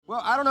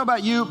Well, I don't know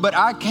about you, but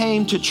I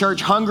came to church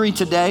hungry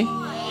today.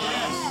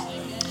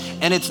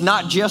 And it's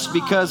not just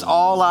because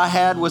all I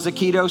had was a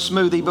keto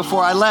smoothie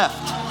before I left.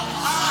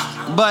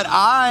 But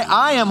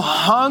I am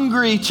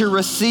hungry to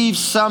receive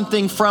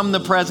something from the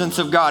presence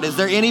of God. Is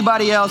there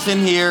anybody else in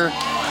here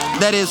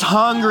that is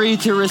hungry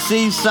to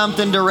receive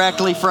something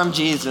directly from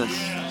Jesus?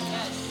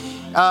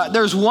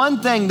 There's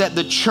one thing that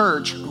the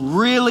church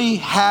really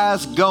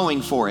has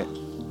going for it.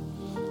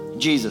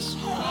 Jesus.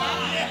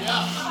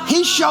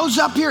 He shows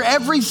up here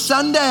every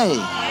Sunday.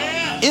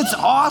 It's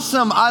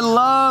awesome. I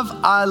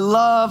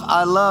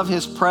love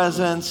his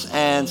presence.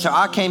 And so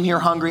I came here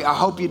hungry. I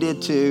hope you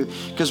did too,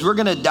 because we're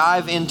going to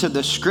dive into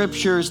the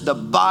scriptures, the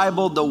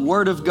Bible, the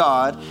Word of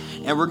God,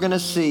 and we're going to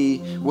see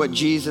what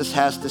Jesus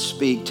has to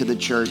speak to the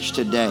church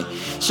today.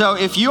 So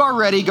if you are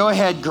ready, go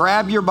ahead,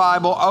 grab your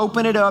Bible,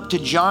 open it up to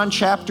John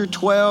chapter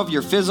 12,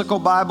 your physical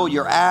Bible,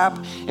 your app.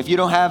 If you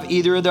don't have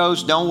either of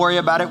those, don't worry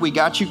about it. We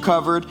got you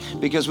covered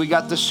because we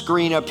got the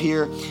screen up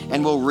here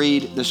and we'll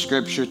read the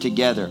scripture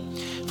together.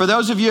 For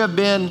those of you who have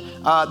been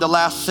the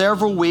last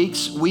several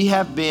weeks, we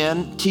have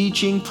been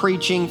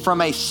preaching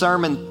from a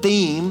sermon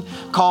theme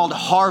called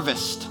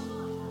Harvest.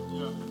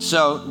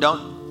 So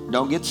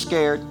don't get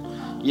scared.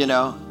 You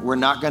know, we're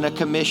not going to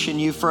commission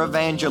you for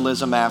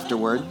evangelism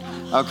afterward.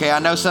 Okay, I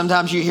know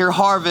sometimes you hear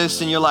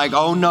harvest and you're like,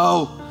 oh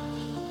no,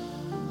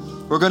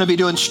 we're going to be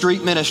doing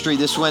street ministry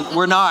this winter.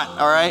 We're not,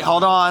 all right?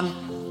 Hold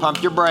on,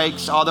 pump your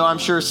brakes, although I'm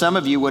sure some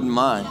of you wouldn't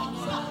mind.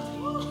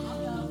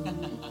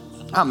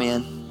 I'm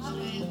in.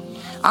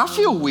 I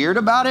feel weird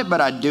about it,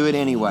 but I do it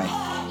anyway.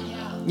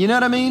 You know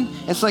what I mean?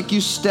 It's like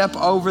you step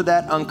over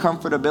that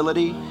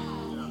uncomfortability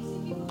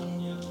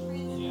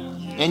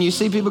and you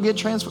see people get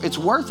transformed. It's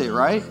worth it,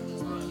 right?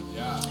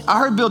 I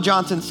heard Bill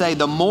Johnson say,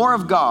 the more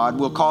of God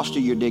will cost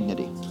you your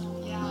dignity.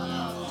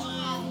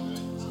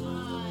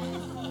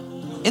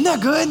 Isn't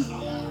that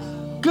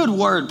good? Good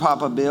word,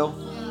 Papa Bill.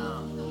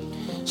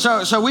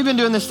 So we've been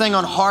doing this thing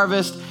on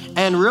harvest,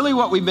 and really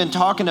what we've been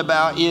talking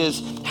about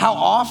is how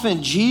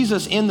often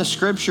Jesus in the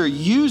scripture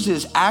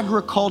uses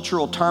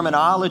agricultural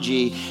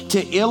terminology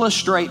to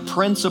illustrate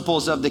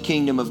principles of the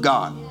kingdom of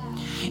God.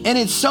 And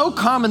it's so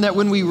common that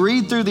when we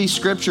read through these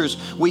scriptures,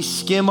 we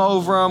skim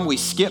over them, we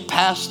skip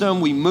past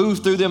them, we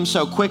move through them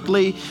so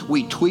quickly,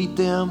 we tweet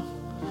them.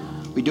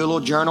 We do a little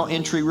journal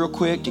entry real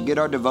quick to get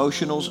our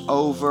devotionals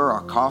over,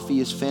 our coffee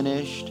is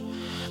finished.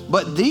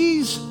 But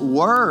these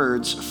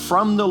words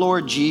from the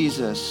Lord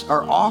Jesus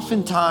are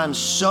oftentimes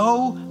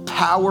so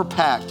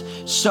power-packed,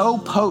 so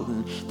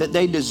potent that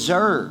they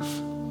deserve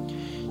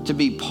to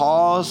be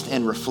paused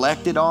and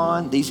reflected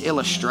on, these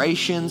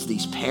illustrations,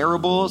 these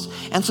parables.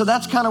 And so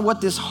that's kind of what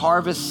this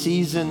harvest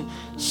season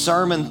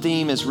sermon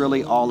theme is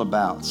really all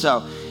about.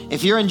 So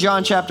if you're in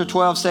John chapter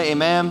 12, say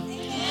amen.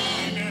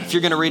 Amen. If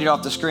you're going to read it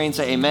off the screen,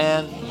 say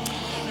amen.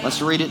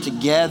 Let's read it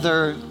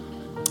together.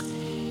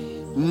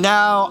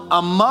 Now,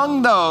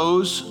 among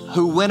those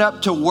who went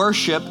up to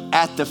worship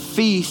at the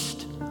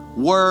feast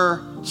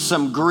were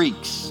some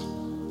Greeks.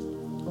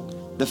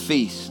 The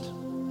feast,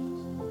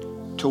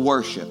 to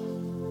worship.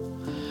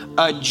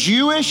 A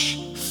Jewish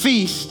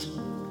feast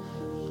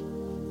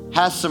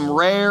has some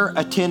rare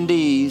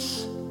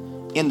attendees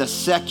in the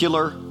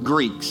secular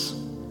Greeks.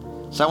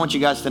 So I want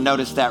you guys to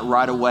notice that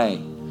right away.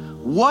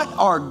 What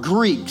are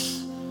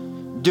Greeks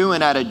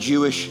doing at a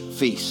Jewish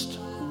feast?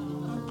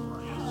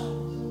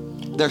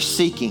 They're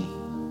seeking.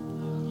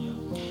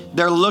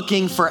 They're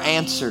looking for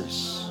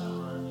answers.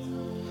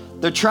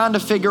 They're trying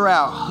to figure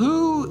out,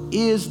 who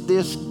is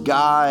this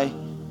guy,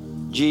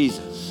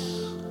 Jesus?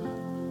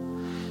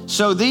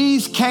 So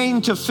these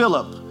came to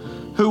Philip,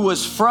 who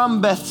was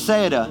from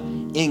Bethsaida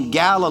in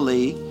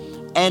Galilee,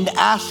 and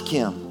asked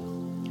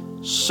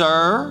him,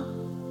 Sir,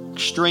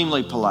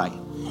 extremely polite,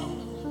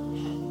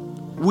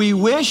 we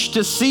wish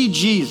to see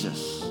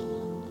Jesus.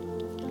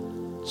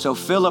 So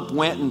Philip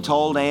went and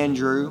told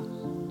Andrew.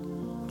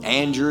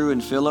 Andrew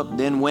and Philip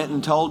then went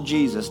and told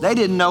Jesus. They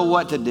didn't know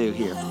what to do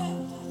here.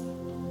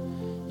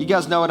 You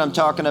guys know what I'm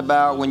talking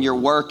about when you're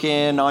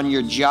working on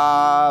your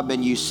job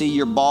and you see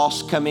your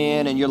boss come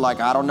in and you're like,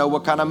 I don't know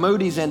what kind of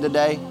mood he's in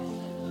today.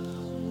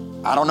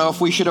 I don't know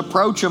if we should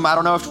approach him. I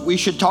don't know if we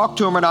should talk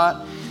to him or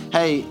not.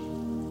 Hey,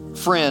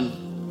 friend,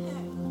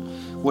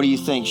 what do you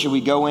think? Should we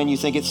go in? You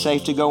think it's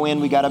safe to go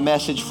in? We got a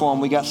message for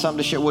him. We got something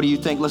to share. What do you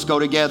think? Let's go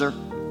together.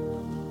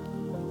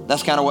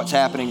 That's kind of what's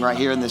happening right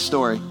here in this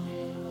story.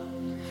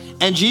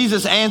 And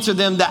Jesus answered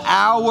them, the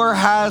hour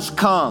has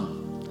come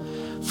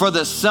for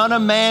the Son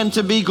of Man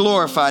to be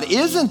glorified.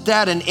 Isn't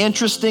that an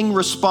interesting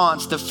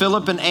response to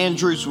Philip and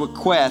Andrew's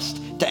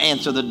request to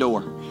answer the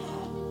door?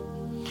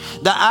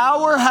 The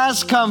hour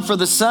has come for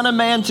the Son of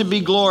Man to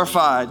be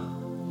glorified.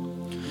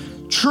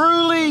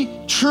 Truly,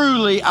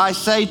 truly, I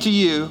say to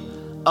you,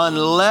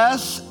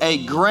 unless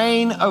a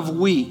grain of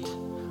wheat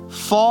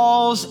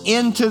falls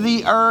into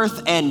the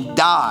earth and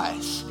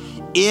dies,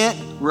 it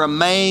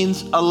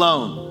remains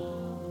alone.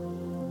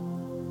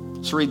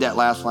 Let's read that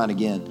last line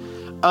again.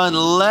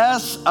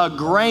 Unless a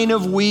grain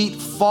of wheat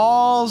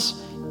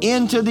falls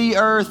into the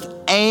earth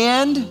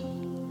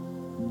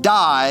and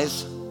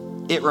dies,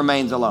 it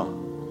remains alone.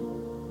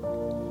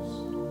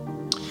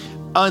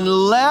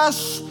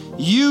 Unless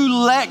you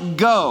let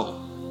go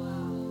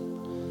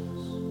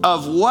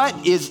of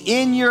what is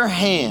in your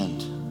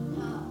hand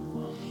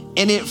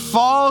and it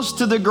falls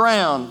to the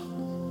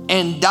ground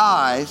and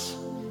dies,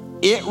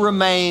 it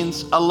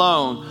remains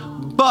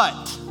alone.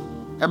 But,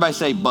 everybody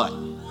say but.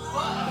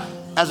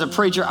 As a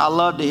preacher, I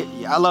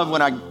love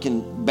when I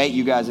can bait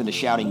you guys into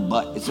shouting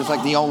but. It's just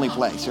like the only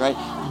place, right?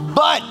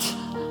 But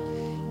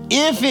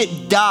if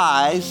it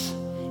dies,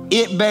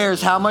 it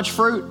bears how much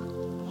fruit?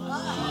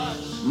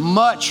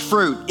 Much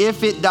fruit.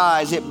 If it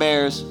dies, it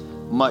bears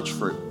much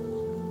fruit.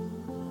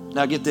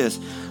 Now get this.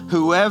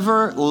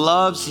 Whoever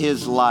loves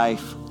his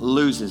life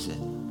loses it.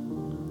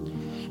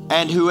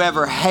 And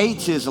whoever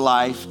hates his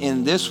life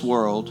in this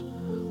world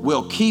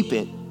will keep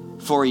it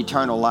for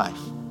eternal life.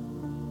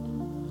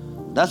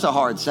 That's a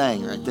hard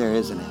saying right there,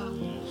 isn't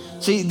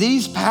it? See,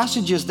 these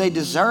passages, they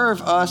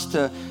deserve us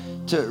to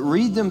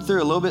read them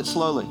through a little bit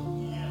slowly.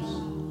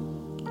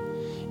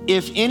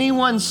 If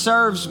anyone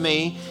serves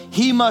me,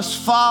 he must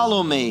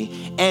follow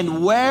me.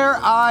 And where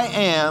I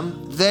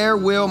am, there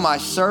will my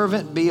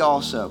servant be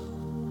also.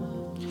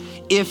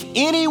 If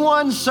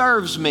anyone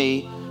serves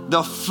me,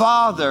 the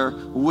Father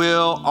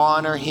will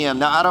honor him.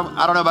 Now, I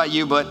don't know about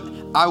you, but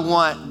I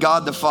want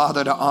God the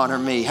Father to honor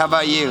me. How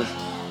about you?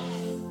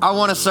 I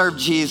want to serve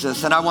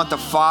Jesus, and I want the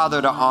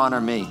Father to honor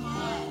me.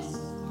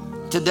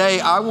 Today,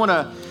 I want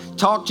to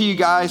talk to you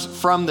guys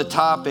from the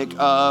topic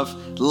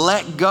of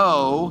let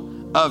go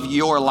of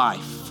your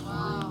life.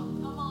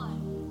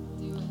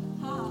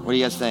 What do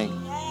you guys think?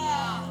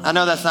 I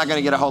know that's not going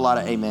to get a whole lot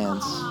of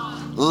amens.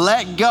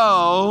 Let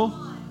go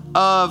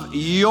of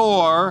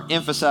your,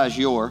 emphasize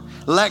your,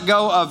 let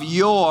go of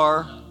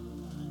your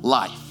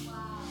life.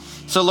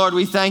 So Lord,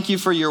 we thank you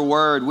for your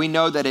word. We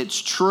know that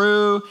it's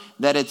true,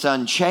 that it's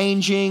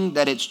unchanging,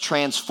 that it's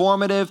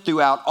transformative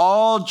throughout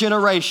all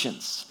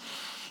generations.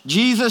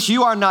 Jesus,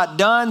 you are not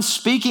done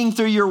speaking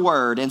through your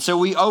word. And so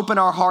we open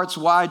our hearts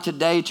wide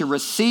today to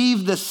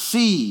receive the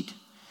seed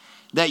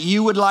that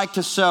you would like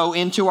to sow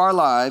into our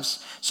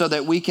lives so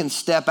that we can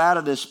step out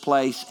of this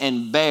place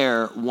and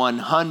bear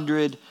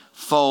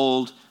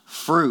 100-fold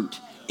fruit.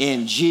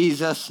 In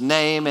Jesus'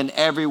 name, and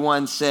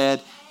everyone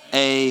said,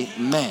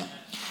 amen.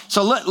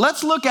 So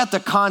let's look at the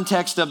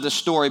context of the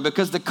story,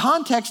 because the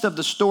context of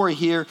the story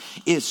here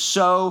is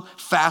so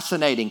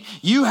fascinating.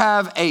 You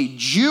have a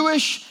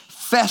Jewish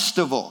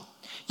festival.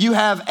 You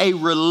have a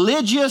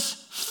religious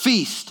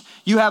feast.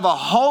 You have a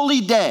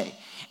holy day.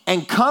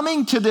 And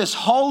coming to this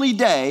holy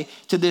day,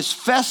 to this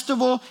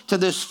festival, to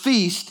this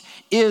feast,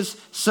 is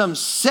some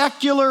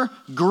secular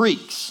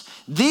Greeks.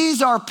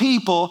 These are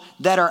people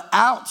that are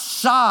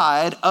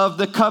outside of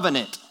the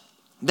covenant.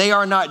 They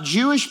are not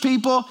Jewish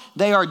people,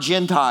 they are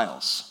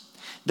Gentiles.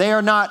 They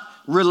are not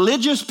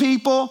religious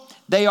people,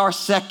 they are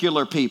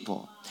secular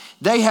people.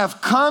 They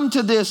have come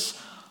to this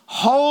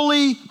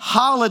holy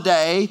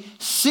holiday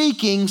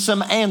seeking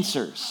some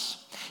answers.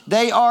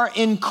 They are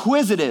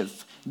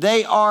inquisitive.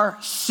 They are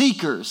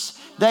seekers.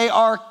 They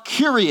are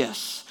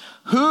curious.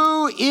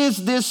 Who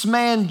is this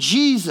man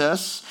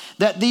Jesus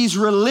that these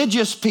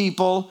religious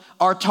people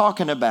are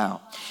talking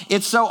about?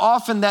 It's so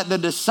often that the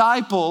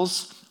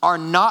disciples are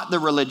not the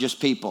religious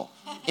people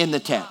in the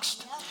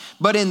text.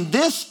 But in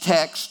this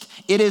text,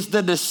 it is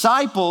the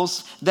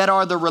disciples that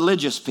are the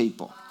religious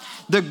people.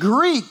 The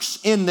Greeks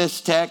in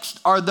this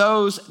text are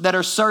those that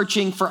are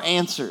searching for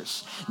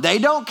answers. They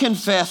don't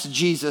confess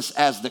Jesus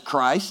as the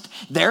Christ.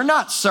 They're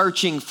not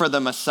searching for the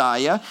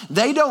Messiah.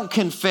 They don't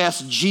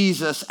confess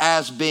Jesus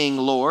as being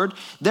Lord.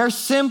 They're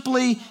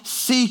simply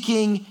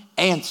seeking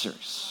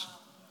answers.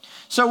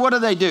 So what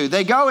do?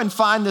 They go and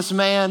find this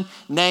man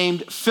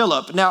named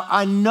Philip. Now,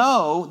 I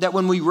know that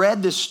when we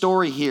read this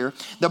story here,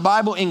 the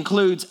Bible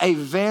includes a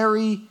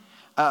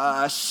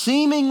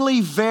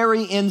seemingly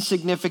very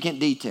insignificant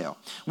detail,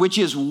 which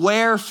is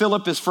where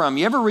Philip is from.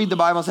 You ever read the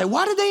Bible and say,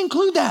 why did they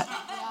include that?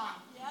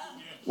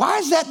 Why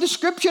is that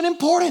description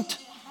important?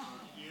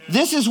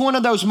 This is one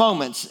of those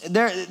moments.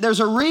 There's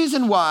a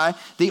reason why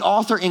the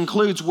author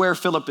includes where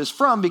Philip is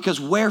from,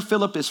 because where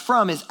Philip is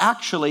from is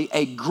actually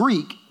a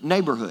Greek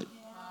neighborhood.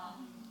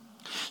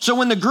 So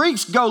when the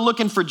Greeks go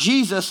looking for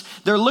Jesus,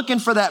 they're looking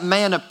for that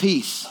man of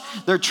peace.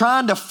 They're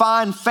trying to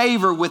find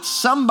favor with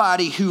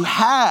somebody who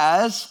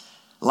has,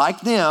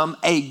 like them,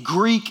 a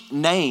Greek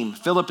name.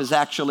 Philip is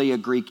actually a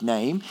Greek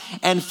name,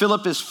 and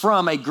Philip is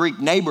from a Greek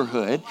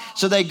neighborhood.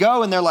 So they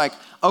go and they're like,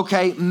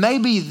 okay,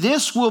 maybe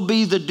this will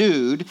be the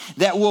dude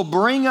that will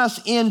bring us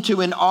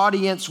into an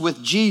audience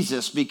with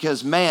Jesus,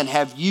 because man,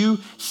 have you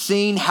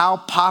seen how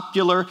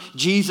popular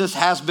Jesus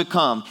has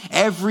become?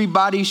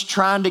 Everybody's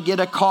trying to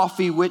get a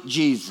coffee with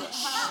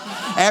Jesus.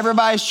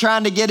 Everybody's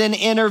trying to get an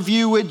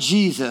interview with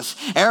Jesus.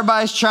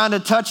 Everybody's trying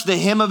to touch the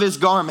hem of his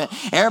garment.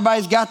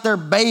 Everybody's got their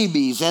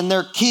babies and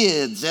their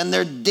kids and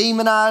their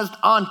demonized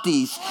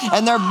aunties,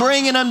 and they're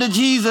bringing them to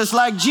Jesus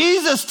like,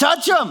 Jesus,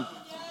 touch them.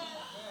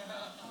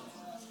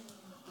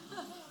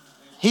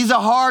 He's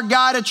a hard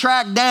guy to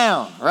track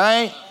down,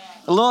 right?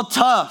 A little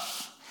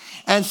tough.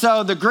 And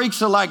so the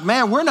Greeks are like,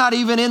 man, we're not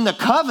even in the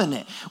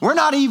covenant. We're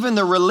not even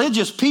the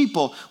religious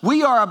people.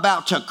 We are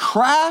about to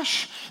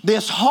crash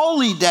this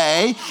holy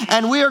day,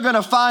 and we are going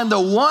to find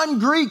the one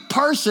Greek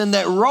person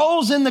that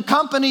rolls in the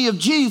company of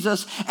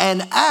Jesus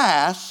and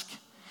ask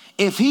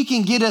if he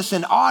can get us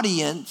an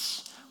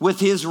audience with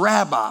his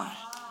rabbi.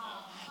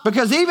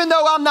 Because even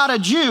though I'm not a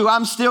Jew,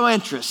 I'm still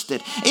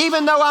interested.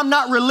 Even though I'm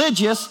not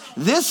religious,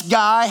 this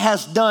guy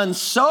has done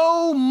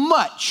so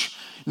much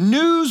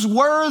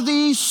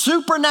newsworthy,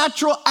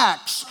 supernatural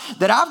acts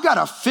that I've got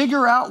to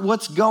figure out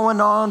what's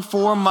going on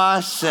for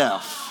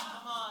myself.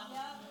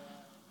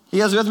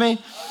 You guys with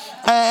me?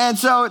 And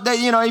so,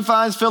 he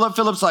finds Philip.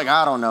 Philip's like,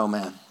 I don't know,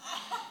 man.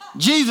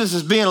 Jesus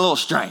is being a little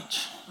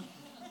strange.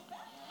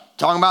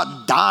 Talking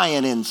about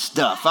dying and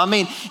stuff. I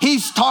mean,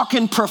 he's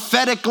talking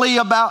prophetically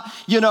about,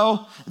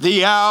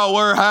 the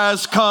hour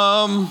has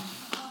come.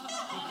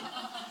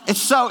 It's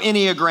so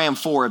Enneagram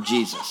 4 of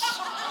Jesus.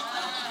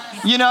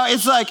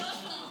 It's like,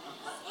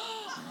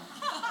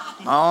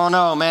 oh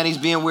no, man, he's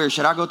being weird.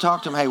 Should I go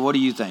talk to him? Hey, what do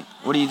you think?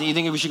 What do you think? You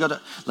think we should go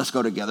let's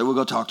go together. We'll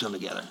go talk to him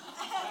together.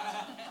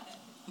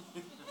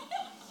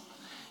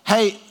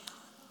 Hey,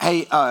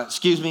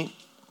 excuse me.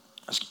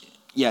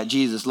 Yeah,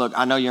 Jesus, look,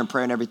 I know you're in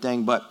prayer and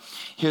everything, but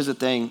here's the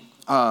thing.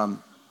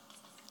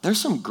 There's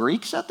some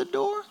Greeks at the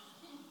door.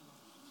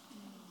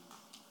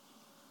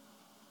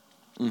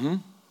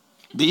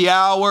 The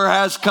hour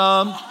has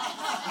come.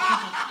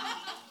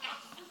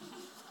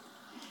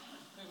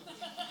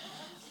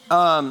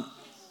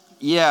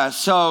 Yeah,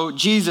 so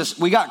Jesus,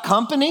 we got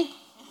company.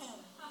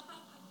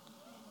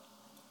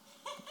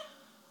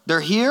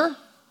 They're here.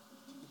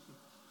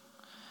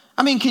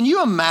 I mean, can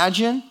you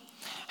imagine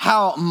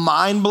how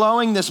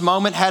mind-blowing this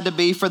moment had to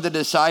be for the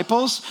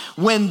disciples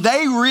when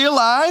they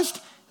realized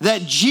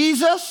that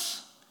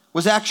Jesus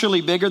was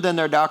actually bigger than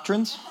their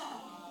doctrines?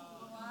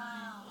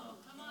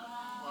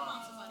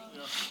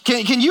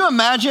 Can you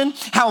imagine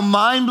how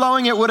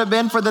mind-blowing it would have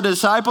been for the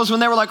disciples when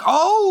they were like,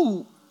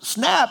 oh,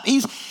 snap,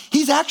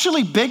 he's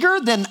actually bigger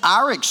than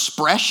our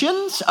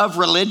expressions of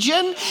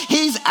religion.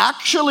 He's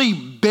actually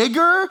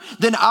bigger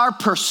than our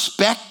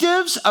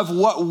perspectives of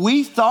what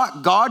we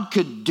thought God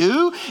could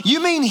do.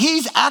 You mean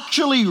he's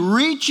actually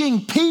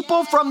reaching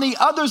people from the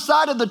other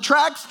side of the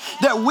tracks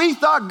that we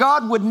thought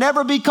God would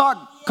never be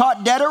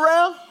caught dead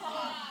around?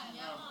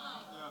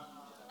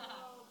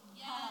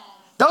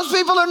 Those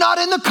people are not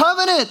in the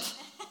covenant.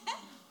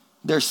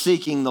 They're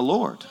seeking the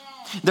Lord.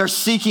 They're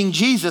seeking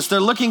Jesus. They're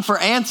looking for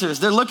answers.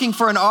 They're looking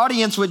for an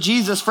audience with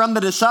Jesus from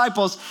the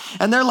disciples.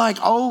 And they're like,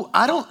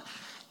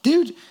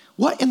 dude,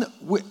 what in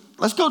the,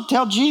 let's go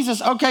tell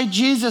Jesus. Okay,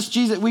 Jesus,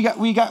 we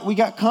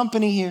got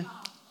company here.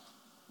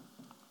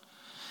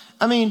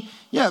 I mean,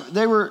 yeah,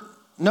 they were,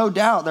 no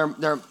doubt,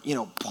 they're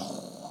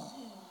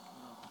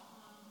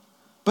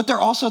but they're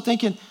also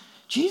thinking,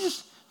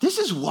 Jesus, this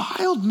is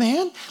wild,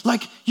 man.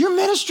 Like, your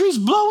ministry's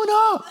blowing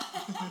up.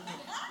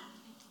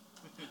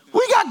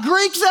 We got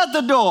Greeks at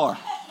the door.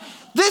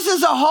 This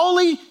is a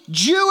holy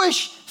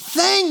Jewish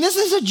thing. This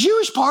is a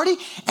Jewish party,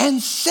 and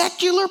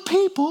secular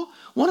people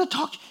want to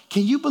talk.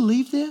 Can you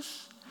believe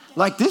this?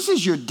 Like, this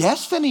is your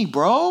destiny,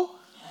 bro.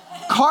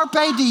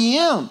 Carpe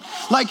diem.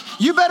 Like,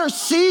 you better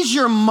seize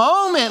your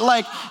moment.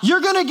 Like, you're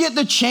going to get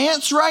the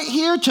chance right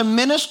here to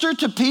minister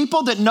to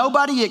people that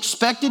nobody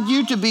expected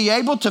you to be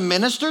able to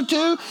minister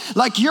to.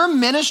 Like, your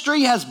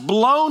ministry has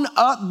blown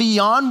up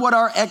beyond what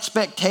our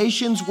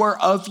expectations were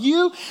of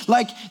you.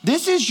 Like,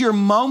 this is your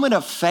moment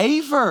of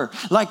favor.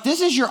 Like,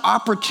 this is your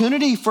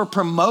opportunity for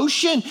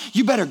promotion.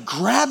 You better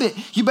grab it.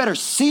 You better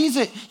seize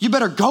it. You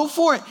better go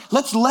for it.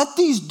 Let's let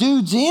these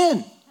dudes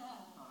in.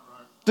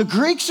 The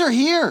Greeks are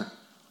here.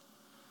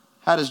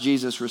 How does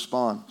Jesus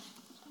respond?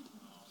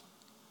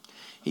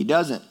 He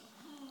doesn't.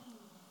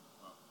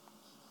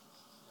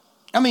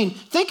 I mean,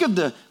 think of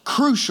the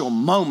crucial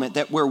moment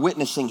that we're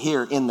witnessing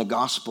here in the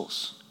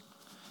Gospels.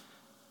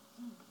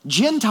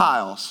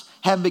 Gentiles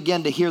have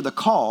begun to hear the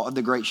call of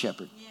the Great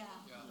Shepherd.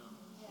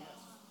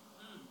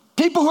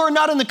 People who are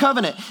not in the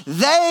covenant,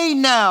 they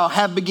now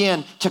have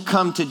begun to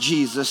come to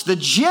Jesus. The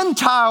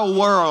Gentile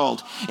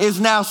world is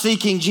now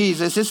seeking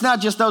Jesus. It's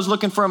not just those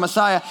looking for a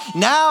Messiah.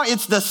 Now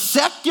it's the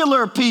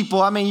secular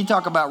people. I mean, you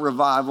talk about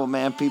revival,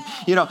 man. People,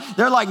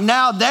 they're like,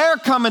 now they're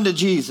coming to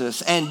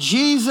Jesus. And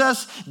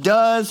Jesus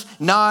does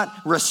not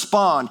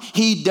respond.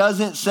 He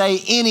doesn't say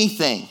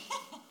anything.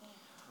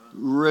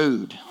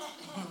 Rude.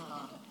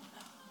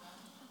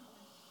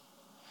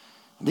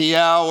 The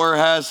hour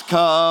has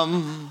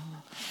come.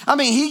 I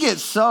mean, he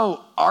gets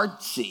so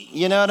artsy,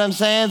 you know what I'm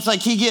saying? It's like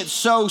he gets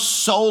so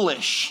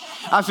soulish.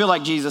 I feel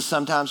like Jesus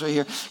sometimes right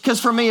here. Because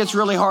for me, it's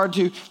really hard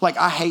to,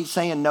 I hate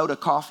saying no to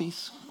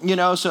coffees.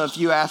 So if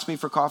you ask me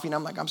for coffee and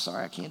I'm like, I'm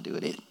sorry, I can't do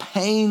it. It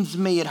pains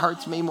me. It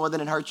hurts me more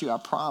than it hurts you, I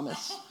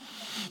promise.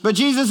 But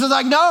Jesus is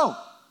like, no,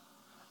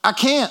 I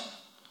can't.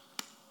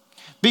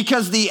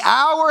 Because the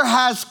hour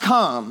has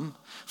come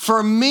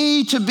for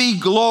me to be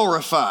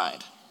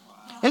glorified.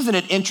 Isn't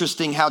it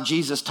interesting how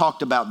Jesus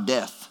talked about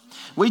death?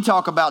 We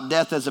talk about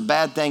death as a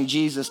bad thing.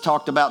 Jesus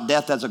talked about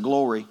death as a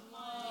glory.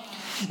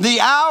 The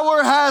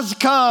hour has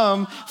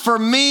come for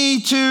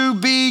me to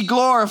be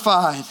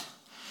glorified.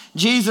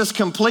 Jesus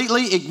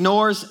completely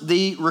ignores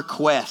the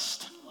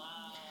request.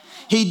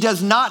 He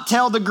does not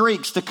tell the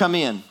Greeks to come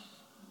in.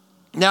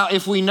 Now,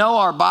 if we know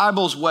our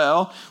Bibles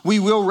well, we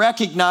will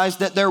recognize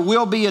that there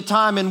will be a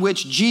time in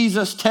which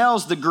Jesus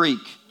tells the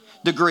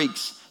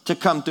Greeks to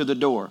come through the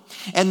door.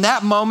 And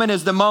that moment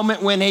is the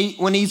moment when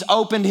he's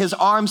opened his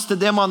arms to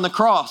them on the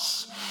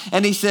cross.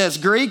 And he says,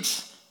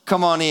 Greeks,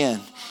 come on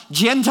in.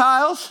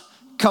 Gentiles,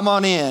 come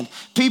on in.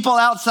 People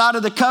outside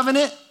of the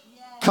covenant,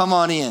 come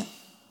on in.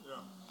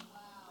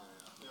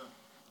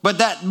 But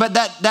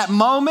that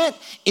moment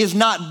is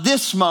not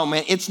this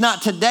moment. It's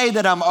not today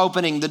that I'm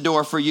opening the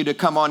door for you to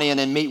come on in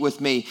and meet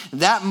with me.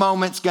 That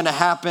moment's going to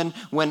happen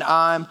when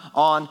I'm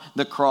on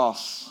the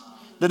cross.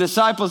 The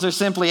disciples are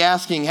simply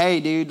asking, hey,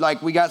 dude,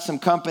 like we got some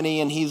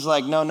company. And he's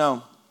like,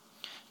 no.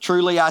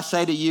 Truly, I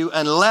say to you,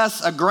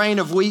 unless a grain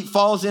of wheat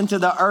falls into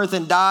the earth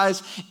and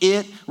dies,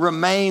 it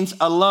remains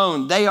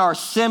alone. They are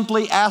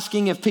simply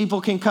asking if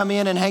people can come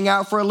in and hang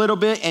out for a little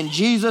bit. And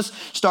Jesus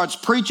starts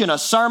preaching a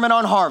sermon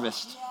on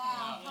harvest.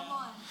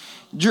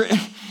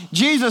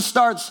 Jesus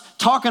starts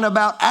talking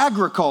about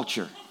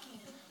agriculture.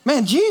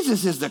 Man,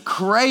 Jesus is the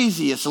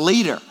craziest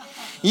leader.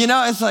 You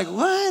know, it's like,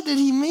 what did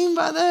he mean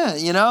by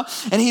that? You know,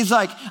 and he's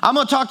like, I'm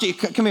going to talk to you.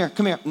 Come here.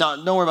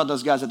 No, don't worry about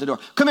those guys at the door.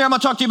 Come here, I'm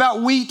going to talk to you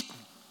about wheat.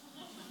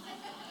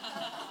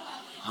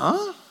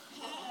 Huh?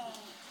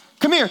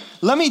 Come here.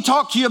 Let me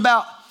talk to you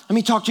about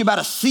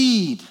a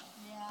seed.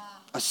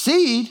 A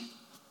seed?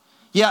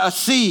 Yeah, a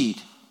seed.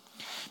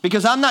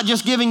 Because I'm not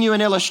just giving you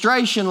an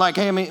illustration like,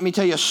 hey, let me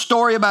tell you a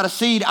story about a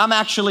seed. I'm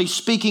actually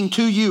speaking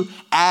to you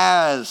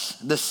as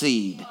the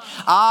seed.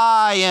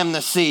 I am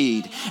the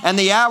seed. And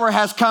the hour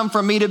has come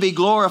for me to be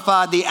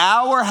glorified. The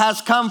hour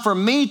has come for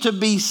me to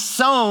be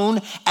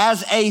sown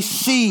as a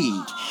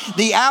seed.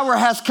 The hour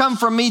has come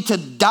for me to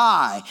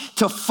die,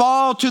 to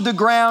fall to the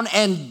ground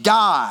and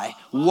die.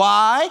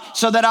 Why?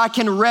 So that I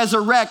can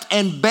resurrect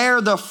and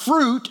bear the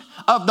fruit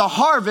of the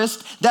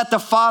harvest that the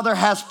Father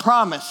has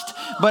promised.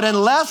 But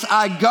unless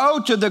I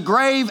go to the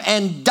grave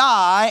and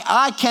die,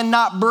 I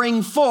cannot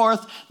bring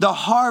forth the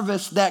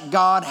harvest that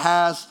God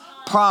has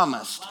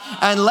promised.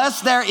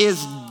 Unless there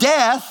is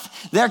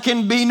death, there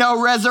can be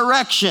no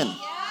resurrection.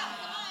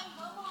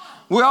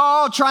 We're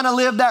all trying to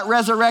live that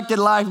resurrected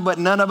life, but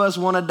none of us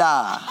want to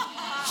die.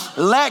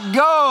 Let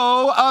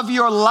go of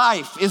your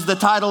life is the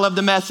title of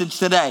the message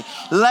today.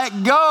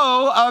 Let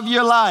go of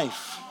your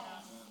life.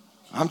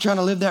 I'm trying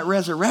to live that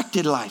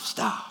resurrected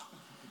lifestyle.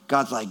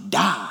 God's like,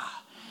 die.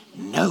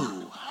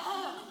 No.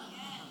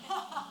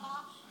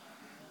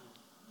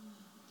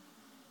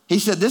 He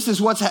said, this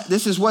is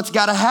what's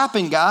got to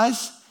happen,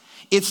 guys.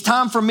 It's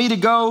time for me to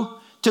go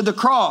to the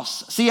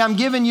cross. See, I'm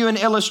giving you an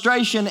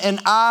illustration, and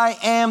I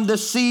am the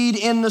seed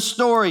in the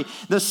story.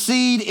 The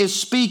seed is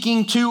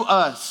speaking to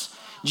us.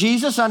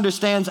 Jesus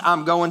understands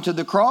I'm going to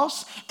the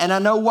cross, and I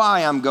know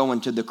why I'm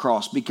going to the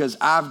cross, because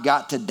I've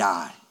got to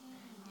die.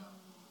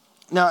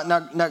 Now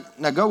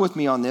go with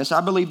me on this.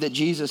 I believe that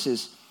Jesus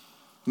is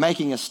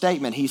making a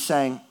statement. He's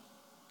saying,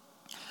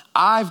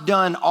 I've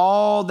done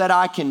all that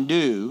I can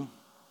do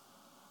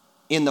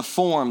in the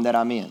form that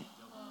I'm in.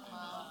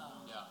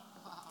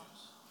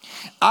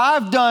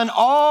 I've done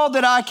all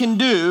that I can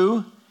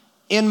do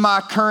in my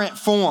current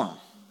form.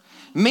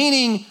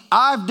 Meaning,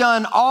 I've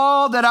done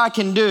all that I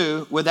can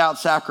do without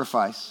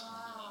sacrifice.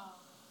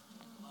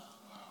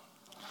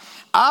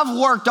 I've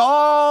worked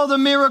all the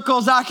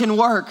miracles I can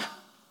work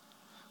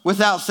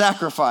without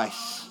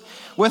sacrifice,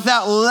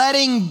 without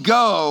letting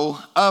go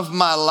of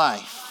my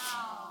life.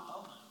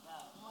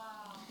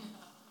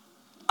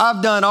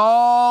 I've done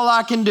all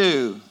I can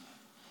do.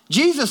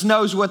 Jesus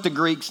knows what the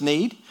Greeks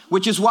need,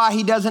 which is why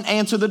he doesn't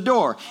answer the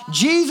door.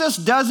 Jesus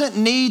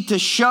doesn't need to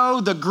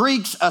show the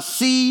Greeks a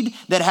seed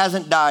that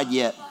hasn't died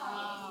yet.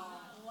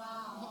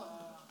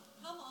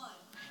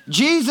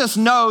 Jesus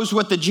knows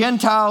what the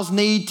Gentiles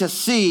need to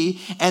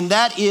see, and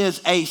that is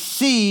a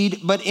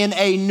seed, but in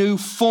a new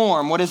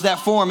form. What is that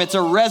form? It's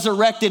a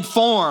resurrected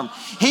form.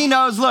 He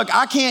knows, look,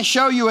 I can't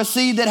show you a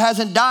seed that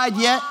hasn't died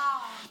yet,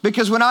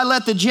 because when I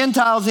let the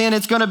Gentiles in,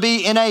 it's going to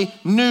be in a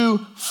new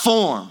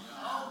form.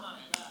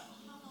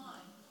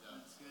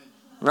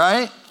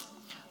 Right?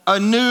 A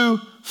new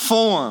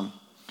form.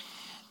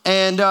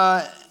 And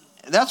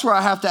that's where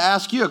I have to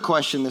ask you a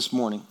question this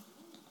morning.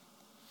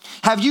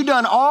 Have you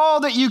done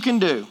all that you can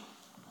do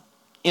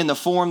in the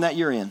form that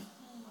you're in?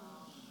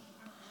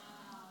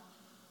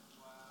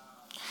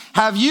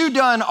 Have you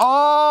done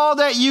all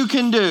that you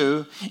can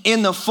do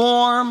in the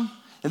form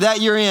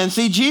that you're in?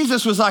 See,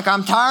 Jesus was like,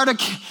 I'm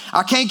tired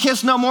I can't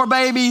kiss no more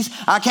babies.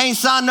 I can't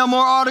sign no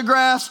more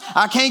autographs.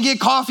 I can't get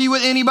coffee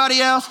with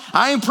anybody else.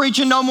 I ain't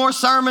preaching no more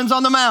sermons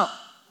on the mount.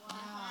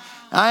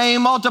 I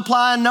ain't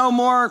multiplying no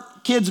more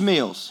kids'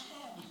 meals.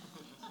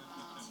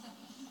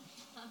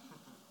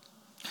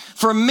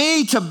 For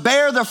me to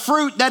bear the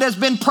fruit that has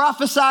been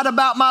prophesied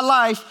about my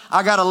life,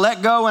 I got to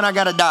let go and I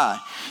got to die.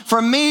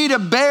 For me to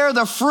bear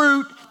the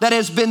fruit that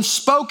has been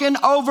spoken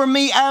over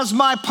me as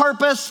my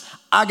purpose,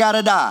 I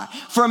gotta die.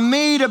 For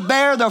me to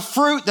bear the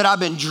fruit that I've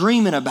been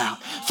dreaming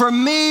about. For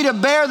me to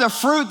bear the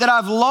fruit that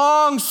I've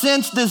long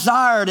since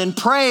desired and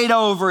prayed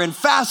over and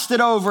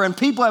fasted over, and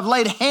people have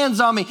laid hands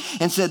on me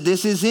and said,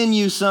 this is in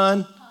you,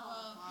 son.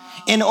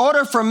 In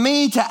order for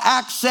me to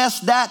access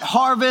that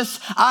harvest,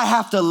 I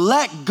have to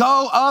let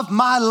go of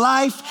my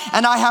life,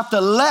 and I have to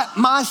let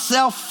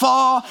myself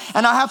fall,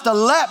 and I have to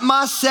let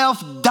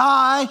myself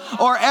die,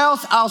 or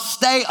else I'll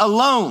stay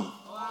alone.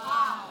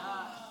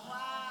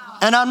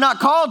 And I'm not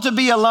called to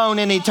be alone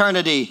in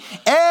eternity.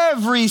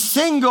 Every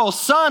single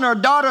son or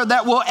daughter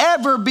that will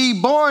ever be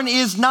born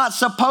is not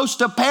supposed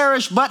to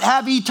perish, but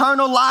have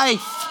eternal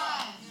life.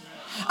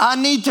 I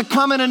need to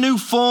come in a new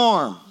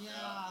form.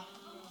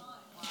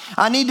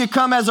 I need to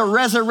come as a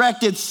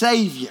resurrected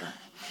Savior.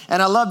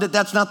 And I love that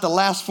that's not the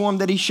last form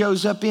that he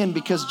shows up in,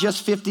 because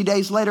just 50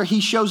 days later,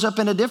 he shows up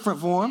in a different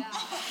form.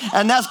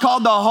 And that's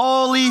called the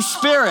Holy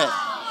Spirit.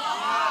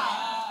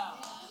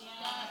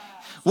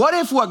 What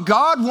if what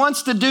God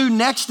wants to do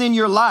next in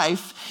your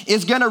life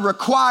is going to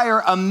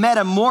require a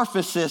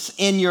metamorphosis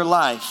in your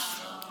life?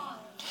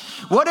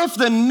 What if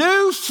the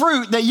new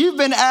fruit that you've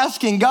been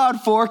asking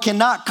God for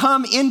cannot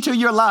come into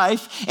your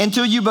life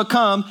until you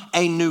become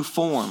a new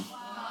form?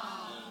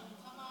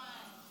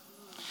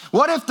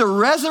 What if the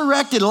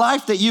resurrected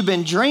life that you've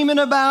been dreaming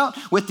about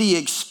with the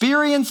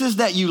experiences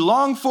that you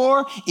long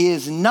for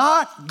is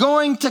not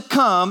going to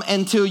come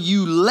until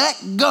you let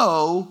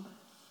go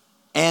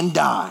and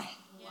die?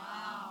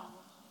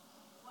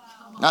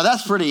 Now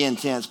that's pretty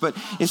intense, but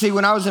you see,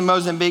 when I was in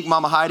Mozambique,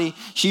 Mama Heidi,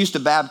 she used to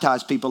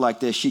baptize people like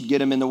this. She'd get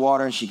them in the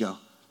water and she'd go,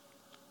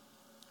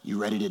 you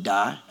ready to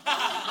die?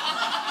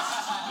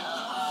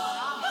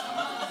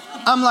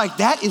 I'm like,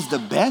 that is the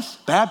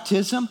best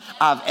baptism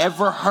I've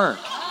ever heard.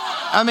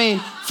 I mean,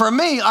 for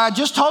me, I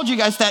just told you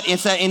guys that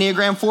it's that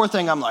Enneagram 4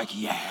 thing. I'm like,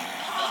 yes.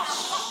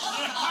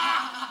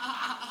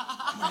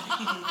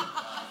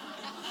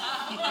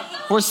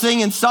 We're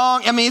singing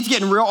song. I mean, it's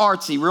getting real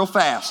artsy, real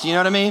fast. You know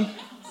what I mean?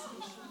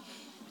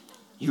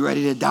 You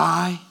ready to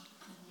die?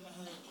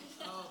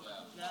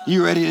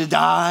 You ready to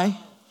die?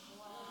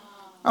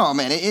 Oh,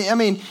 man.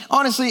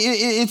 Honestly,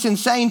 it's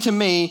insane to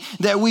me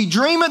that we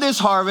dream of this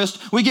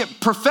harvest. We get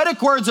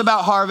prophetic words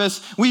about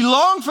harvest. We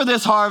long for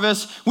this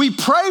harvest. We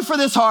pray for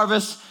this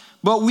harvest,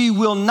 but we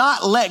will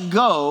not let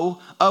go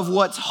of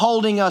what's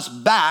holding us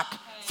back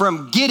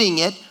from getting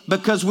it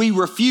because we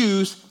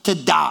refuse to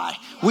die.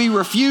 We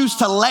refuse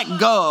to let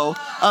go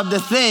of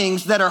the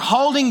things that are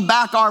holding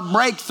back our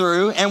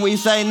breakthrough, and we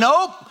say,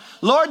 nope.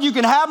 Lord, you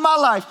can have my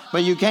life,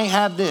 but you can't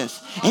have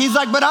this. And he's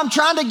like, but I'm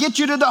trying to get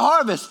you to the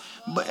harvest.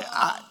 But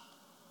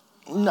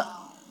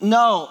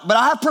no, but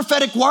I have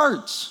prophetic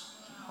words.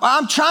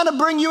 I'm trying to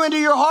bring you into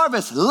your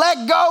harvest.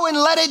 Let go and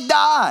let it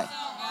die.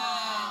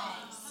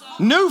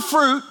 New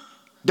fruit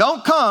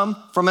don't come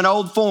from an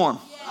old form.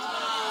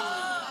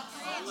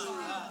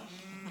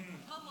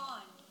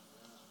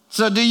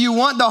 So do you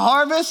want the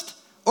harvest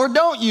or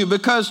don't you?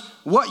 Because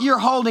what you're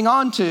holding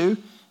on to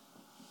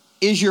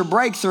is your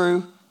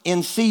breakthrough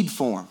in seed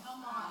form.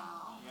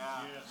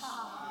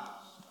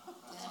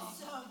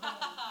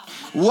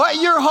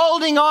 What you're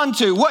holding on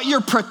to, what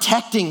you're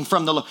protecting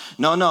from the Lord.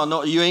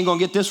 No, you ain't gonna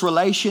get this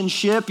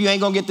relationship. You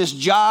ain't gonna get this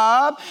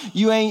job.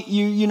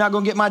 You're not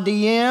gonna get my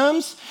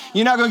DMs.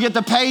 You're not gonna get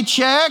the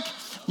paycheck.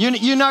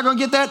 You're not gonna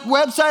get that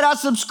website I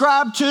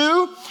subscribe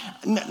to.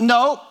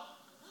 No.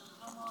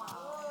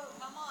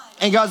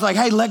 And God's like,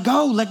 hey, let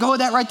go of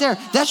that right there.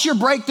 That's your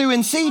breakthrough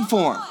in seed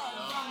form.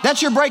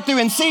 That's your breakthrough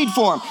in seed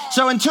form.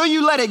 So until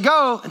you let it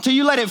go, until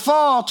you let it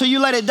fall, until you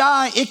let it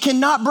die, it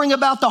cannot bring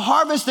about the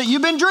harvest that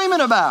you've been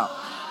dreaming about.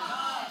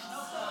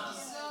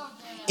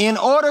 In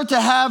order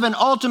to have an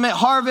ultimate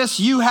harvest,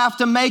 you have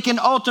to make an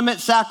ultimate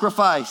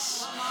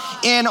sacrifice.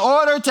 In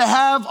order to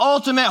have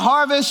ultimate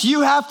harvest, you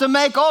have to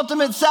make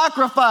ultimate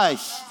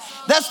sacrifice.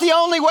 That's the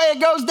only way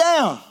it goes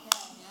down.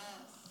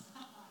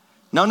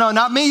 No,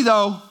 not me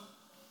though.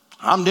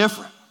 I'm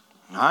different.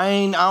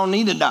 I don't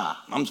need to die.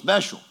 I'm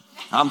special.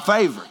 I'm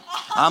favored.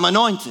 I'm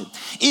anointed.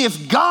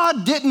 If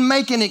God didn't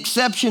make an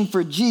exception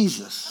for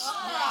Jesus,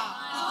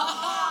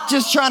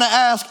 just trying to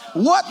ask,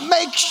 what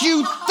makes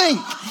you think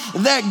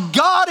that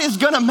God is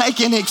going to make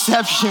an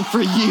exception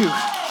for you?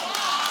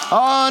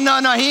 Oh,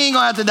 no, he ain't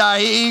going to have to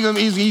die.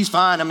 He's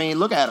fine. I mean,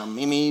 look at him.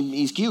 I mean,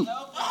 he's cute.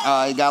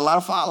 He got a lot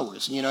of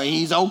followers. You know,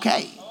 he's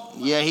okay.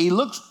 Yeah, he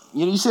looks,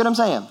 you see what I'm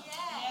saying?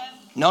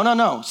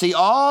 No. See,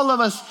 all of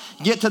us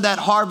get to that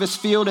harvest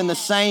field in the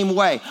same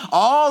way.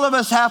 All of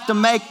us have to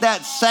make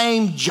that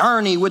same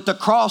journey with the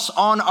cross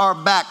on our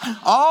back.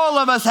 All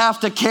of us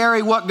have to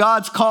carry what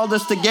God's called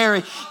us to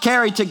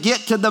carry to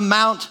get to the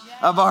mount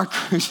of our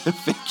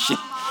crucifixion.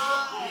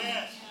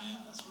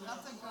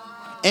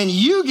 And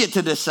you get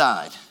to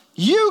decide.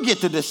 You get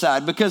to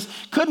decide, because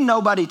couldn't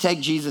nobody take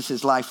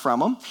Jesus' life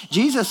from him?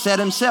 Jesus said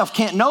himself,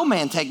 can't no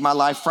man take my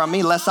life from me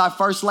unless I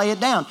first lay it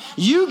down.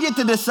 You get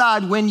to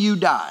decide when you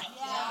die.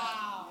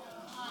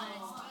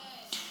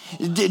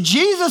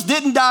 Jesus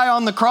didn't die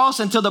on the cross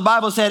until the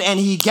Bible said, and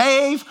he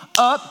gave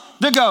up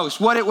the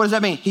ghost. What does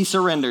that mean? He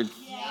surrendered.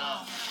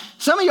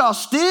 Some of y'all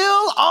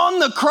still on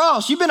the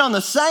cross. You've been on the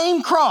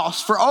same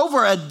cross for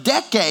over a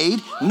decade,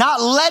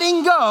 not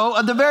letting go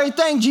of the very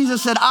thing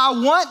Jesus said, I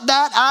want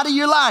that out of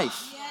your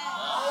life.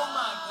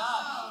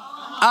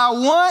 I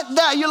want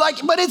that. You're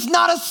like, but it's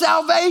not a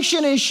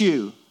salvation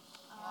issue.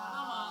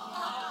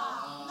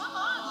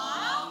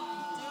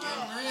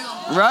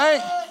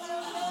 Right?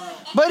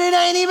 But it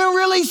ain't even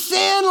really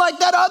sin like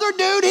that other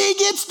dude. He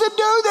gets to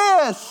do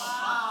this.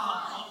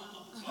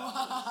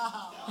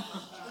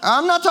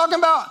 I'm not talking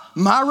about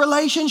my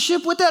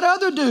relationship with that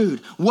other dude.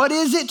 What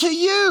is it to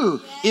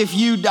you if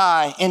you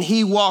die and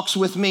he walks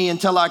with me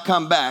until I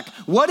come back?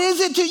 What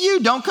is it to you?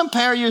 Don't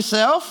compare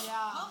yourself.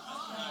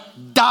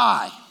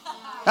 Die.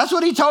 That's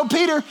what he told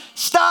Peter.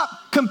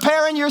 Stop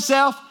comparing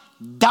yourself.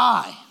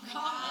 Die.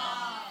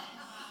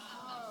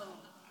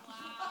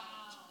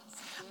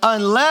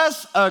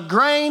 Unless a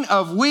grain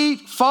of wheat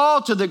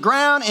fall to the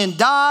ground and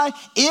die,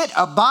 it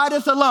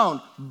abideth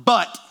alone.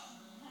 But.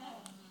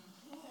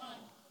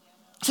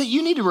 So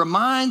you need to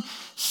remind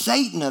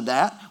Satan of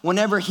that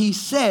whenever he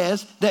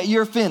says that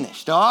you're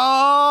finished.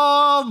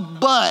 Oh,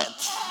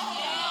 but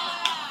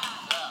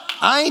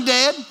I ain't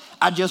dead.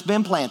 I've just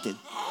been planted.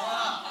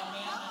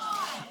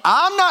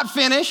 I'm not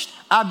finished.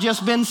 I've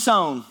just been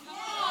sown.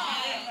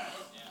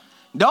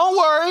 Don't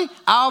worry,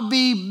 I'll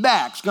be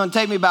back. It's going to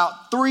take me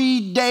about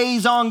 3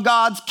 days on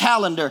God's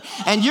calendar,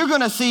 and you're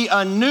going to see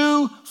a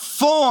new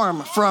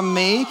form from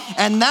me,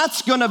 and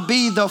that's going to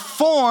be the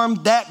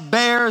form that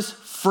bears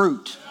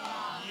fruit.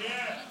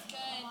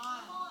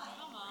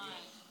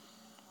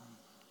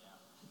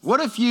 What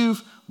if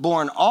you've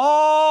borne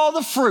all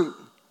the fruit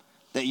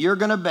that you're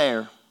going to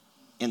bear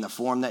in the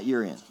form that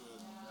you're in?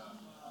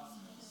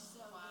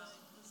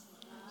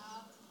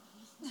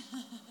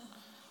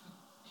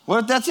 What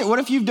if that's it? What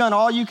if you've done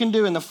all you can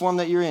do in the form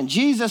that you're in?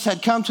 Jesus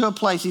had come to a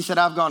place, he said,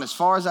 I've gone as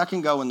far as I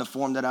can go in the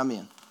form that I'm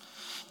in.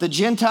 The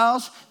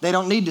Gentiles, they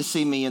don't need to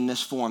see me in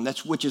this form,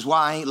 which is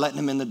why I ain't letting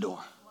them in the door.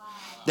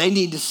 They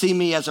need to see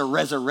me as a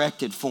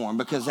resurrected form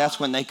because that's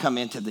when they come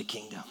into the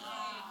kingdom.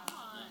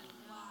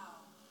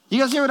 You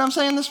guys hear what I'm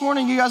saying this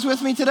morning? You guys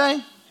with me today?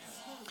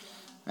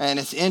 And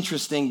it's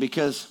interesting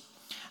because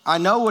I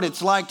know what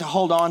it's like to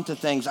hold on to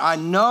things. I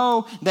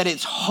know that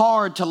it's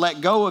hard to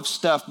let go of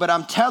stuff, but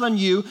I'm telling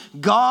you,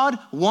 God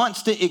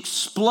wants to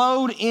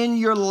explode in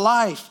your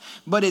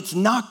life, but it's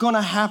not going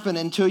to happen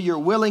until you're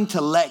willing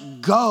to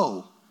let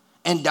go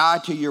and die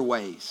to your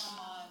ways.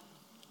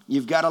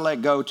 You've got to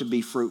let go to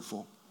be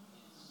fruitful.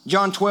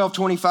 John 12,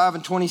 25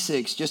 and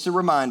 26, just a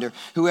reminder,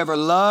 whoever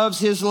loves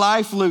his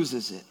life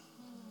loses it.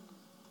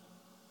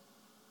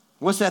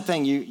 What's that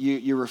thing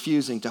you're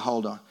refusing to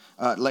hold on,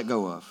 let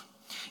go of?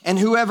 And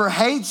whoever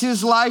hates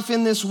his life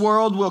in this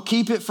world will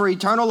keep it for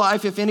eternal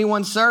life. If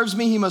anyone serves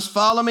me, he must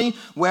follow me.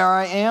 Where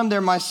I am, there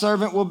my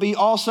servant will be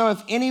also.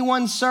 If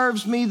anyone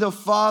serves me, the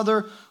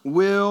Father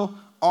will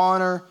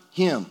honor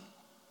him.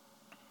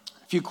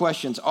 A few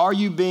questions. Are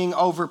you being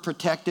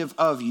overprotective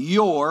of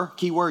your,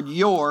 keyword,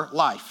 your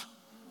life?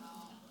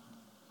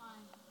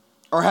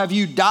 Or have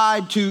you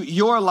died to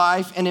your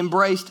life and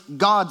embraced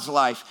God's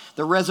life,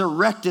 the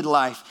resurrected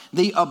life,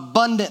 the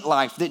abundant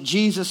life that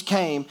Jesus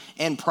came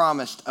and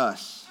promised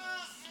us?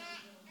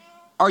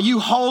 Are you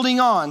holding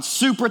on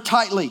super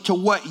tightly to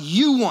what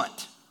you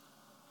want?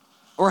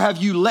 Or have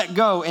you let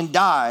go and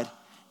died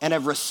and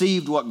have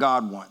received what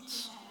God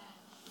wants?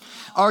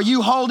 Are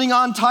you holding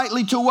on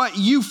tightly to what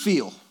you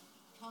feel?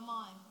 Come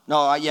on.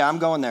 No, I'm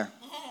going there.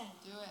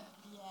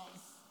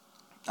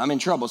 I'm in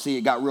trouble. See,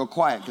 it got real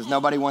quiet because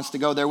nobody wants to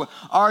go there.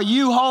 Are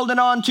you holding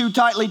on too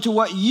tightly to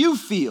what you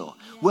feel?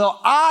 Well,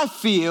 I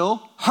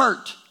feel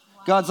hurt.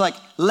 God's like,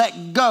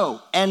 let go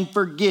and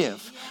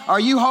forgive. Are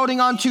you holding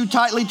on too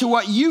tightly to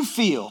what you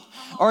feel?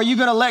 Or are you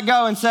going to let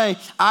go and say,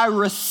 I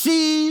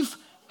receive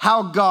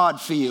how God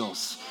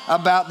feels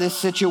about this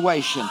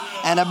situation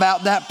and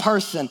about that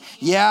person?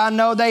 Yeah, I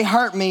know they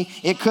hurt me.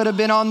 It could have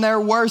been on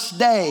their worst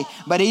day.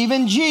 But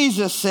even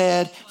Jesus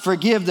said,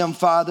 forgive them,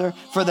 Father,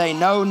 for they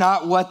know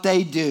not what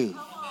they do.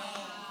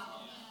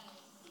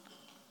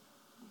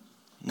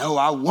 No,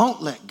 I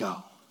won't let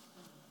go.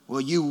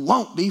 Well, you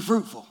won't be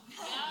fruitful.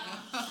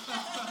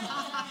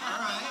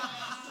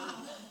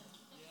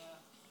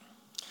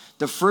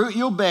 The fruit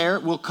you'll bear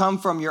will come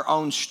from your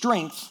own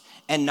strength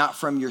and not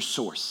from your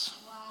source,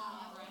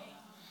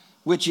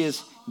 which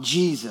is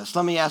Jesus.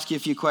 Let me ask you a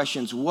few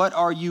questions. What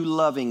are you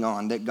loving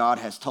on that God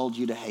has told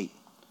you to hate?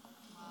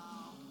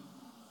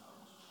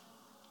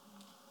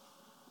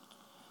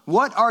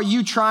 What are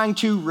you trying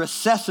to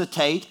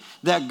resuscitate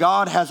that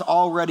God has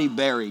already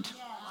buried?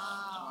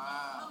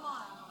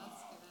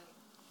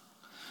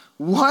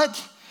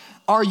 What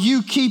are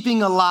you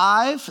keeping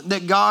alive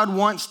that God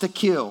wants to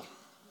kill?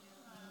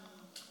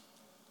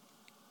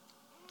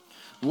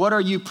 What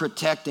are you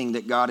protecting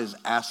that God has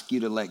asked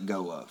you to let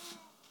go of?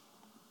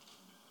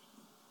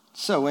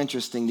 So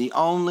interesting. The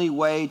only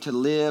way to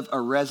live a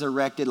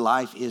resurrected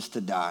life is to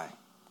die.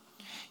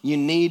 You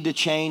need to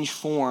change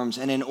forms.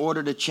 And in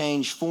order to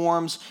change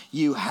forms,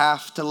 you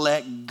have to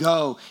let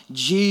go.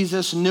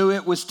 Jesus knew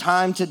it was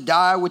time to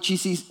die, which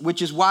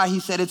is why he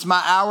said, it's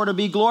my hour to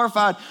be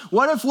glorified.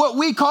 What if what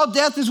we call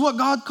death is what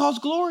God calls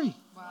glory?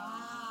 Wow.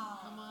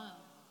 Come on.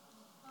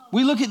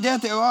 We look at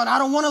death, I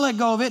don't want to let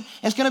go of it.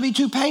 It's going to be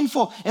too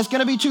painful. It's going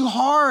to be too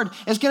hard.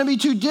 It's going to be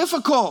too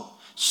difficult.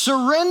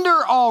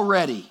 Surrender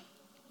already.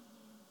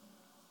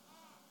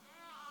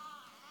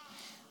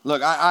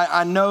 Look,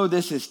 I know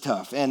this is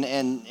tough,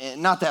 and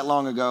not that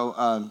long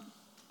ago,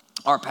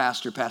 our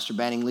pastor, Pastor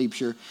Banning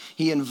Leapshire,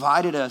 he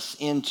invited us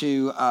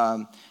into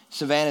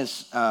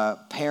Savannah's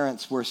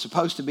parents were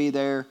supposed to be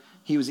there.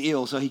 He was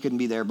ill, so he couldn't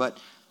be there, but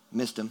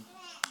missed him.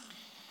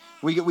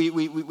 We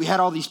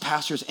had all these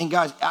pastors, and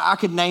guys, I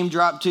could name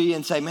drop to you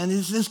and say, man,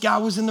 this guy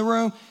was in the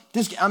room.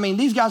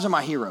 These guys are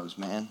my heroes,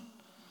 man.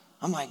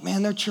 I'm like,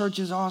 man, their church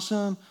is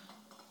awesome.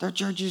 Their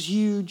church is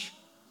huge.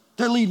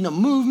 They're leading a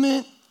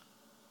movement.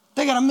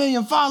 They got 1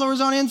 million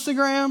followers on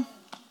Instagram.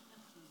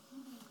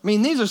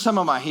 These are some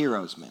of my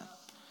heroes, man.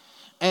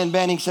 And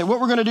Banning said, what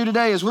we're going to do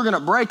today is we're going to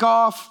break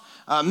off.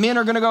 Men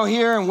are going to go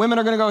here and women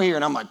are going to go here.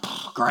 And I'm like,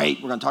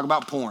 great, we're going to talk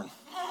about porn.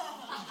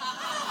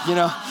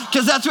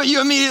 Because that's what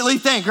you immediately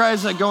think, right?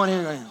 It's like going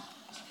here, going here.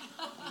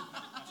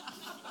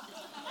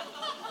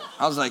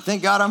 I was like,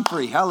 thank God I'm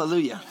free.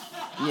 Hallelujah.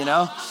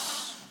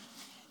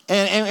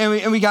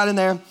 And we got in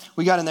there.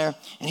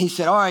 And he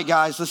said, all right,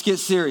 guys, let's get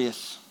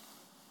serious.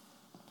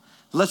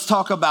 Let's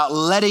talk about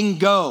letting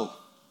go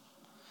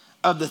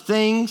of the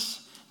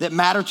things that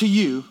matter to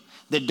you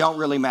that don't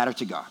really matter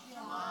to God.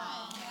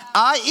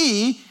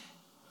 I.e.,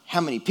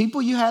 how many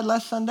people you had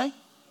last Sunday,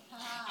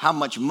 how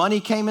much money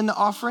came in the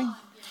offering,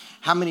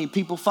 how many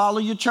people follow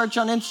your church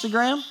on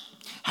Instagram,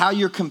 how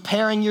you're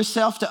comparing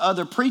yourself to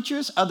other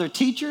preachers, other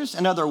teachers,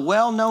 and other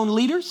well-known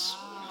leaders.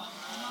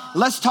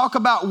 Let's talk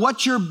about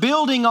what you're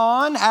building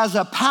on as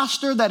a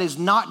pastor that is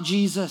not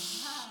Jesus.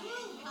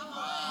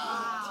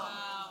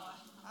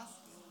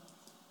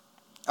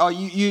 Oh,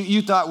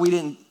 you thought we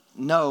didn't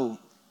know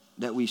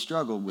that we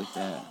struggled with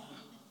that.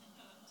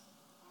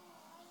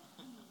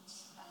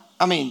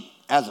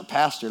 As a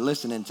pastor,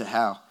 listening to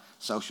how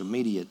social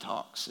media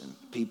talks and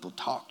people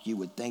talk, you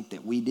would think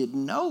that we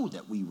didn't know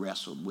that we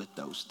wrestled with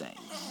those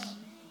things.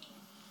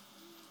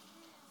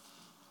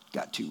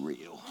 Got too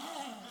real.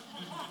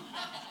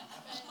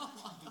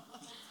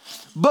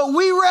 But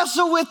we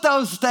wrestle with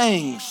those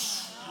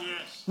things.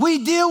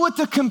 We deal with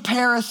the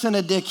comparison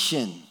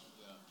addiction.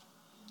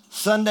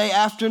 Sunday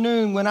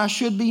afternoon when I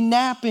should be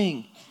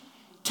napping,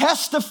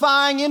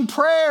 testifying in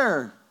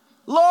prayer.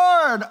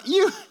 Lord,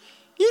 you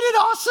did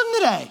awesome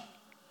today.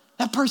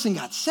 That person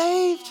got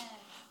saved.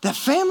 That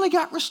family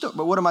got restored.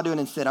 But what am I doing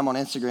instead? I'm on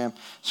Instagram.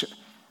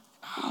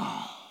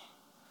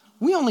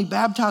 We only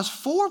baptized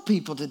 4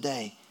 people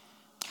today.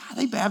 God,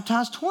 they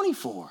baptized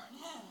 24.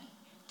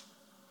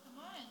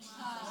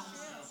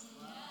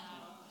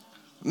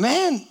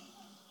 Man,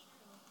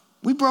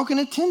 we broke in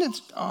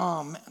attendance.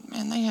 Oh,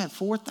 man, they had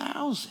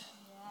 4,000.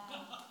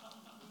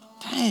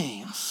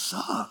 Dang, I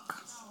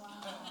suck.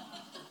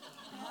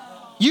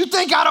 You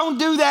think I don't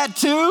do that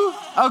too?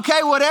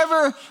 Okay,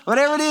 whatever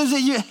it is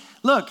that you,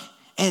 look,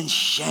 and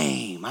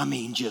shame.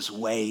 Just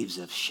waves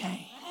of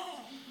shame.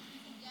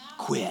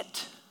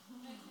 Quit.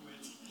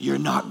 You're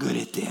not good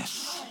at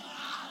this.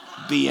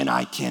 Be an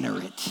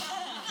itinerant.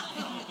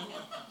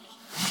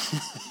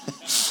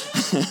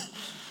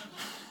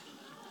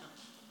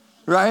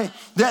 Right?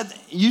 That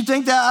you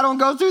think that I don't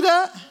go through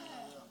that?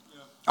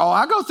 Oh,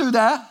 I go through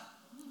that.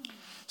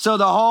 So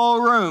the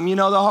whole room, the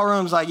whole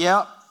room's like,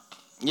 yep.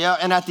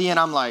 And at the end,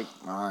 I'm like,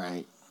 all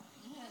right.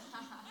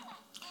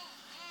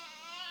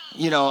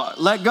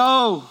 Let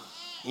go.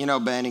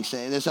 Banning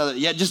saying this other,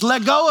 just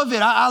let go of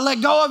it. I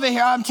let go of it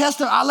here. I'm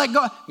testing. I let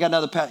go. You got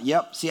another pat.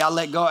 Yep. See, I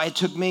let go. It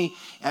took me,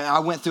 and I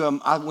went through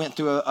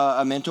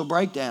a mental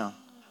breakdown.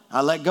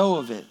 I let go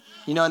of it.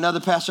 Another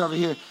pastor over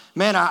here,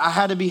 man, I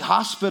had to be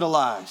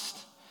hospitalized.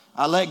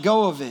 I let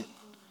go of it.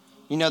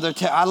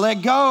 I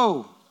let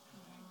go.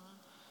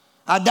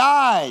 I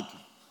died.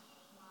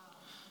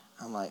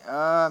 I'm like,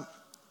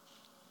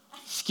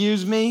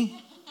 excuse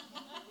me.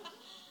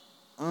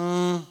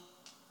 I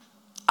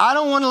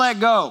don't want to let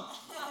go.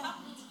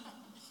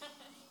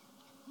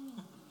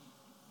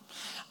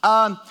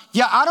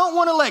 I don't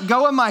want to let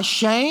go of my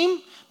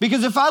shame,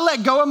 because if I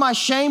let go of my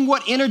shame,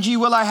 what energy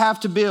will I have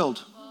to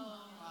build?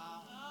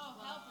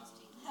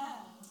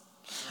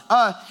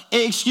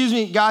 Excuse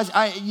me, guys.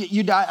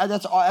 You die.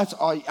 That's all.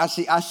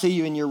 I see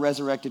you in your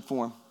resurrected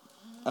form.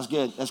 That's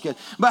good.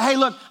 But hey,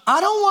 look,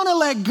 I don't want to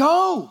let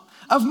go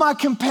of my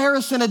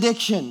comparison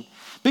addiction,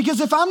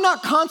 because if I'm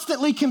not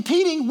constantly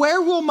competing,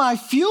 where will my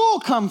fuel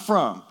come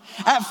from?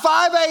 At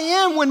 5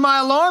 a.m. when my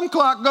alarm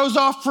clock goes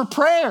off for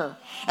prayer,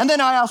 and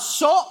then I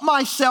assault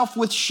myself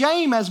with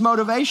shame as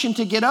motivation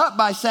to get up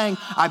by saying,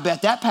 I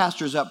bet that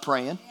pastor's up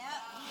praying.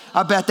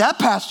 I bet that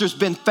pastor's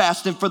been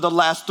fasting for the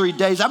last 3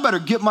 days. I better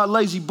get my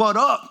lazy butt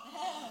up.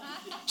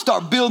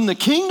 Start building the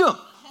kingdom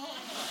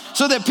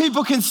so that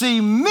people can see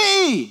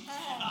me.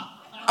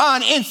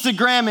 on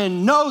Instagram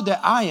and know that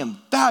I am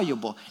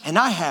valuable and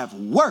I have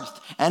worth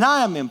and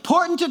I am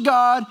important to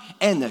God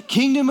and the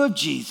kingdom of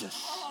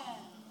Jesus.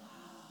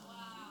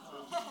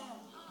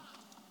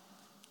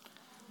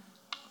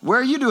 Where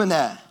are you doing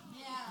that?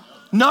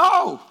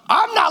 No,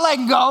 I'm not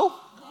letting go.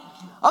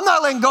 I'm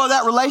not letting go of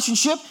that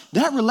relationship.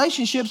 That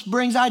relationship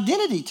brings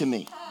identity to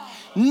me.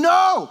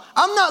 No,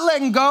 I'm not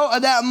letting go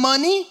of that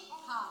money.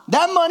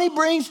 That money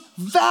brings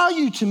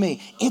value to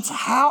me. It's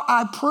how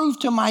I prove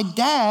to my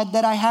dad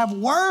that I have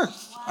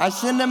worth. I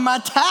send him my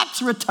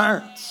tax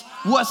returns.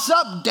 What's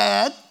up,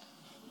 Dad?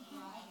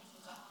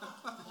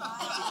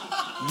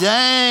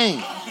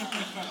 Dang.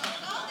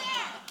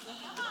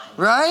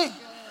 Right?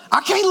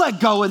 I can't let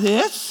go of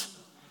this.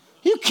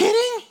 You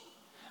kidding?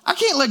 I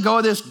can't let go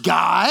of this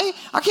guy.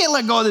 I can't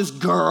let go of this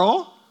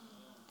girl.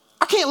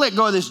 I can't let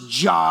go of this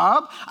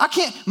job.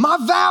 My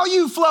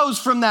value flows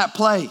from that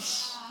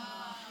place.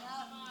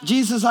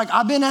 Jesus is like,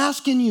 I've been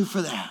asking you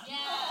for that.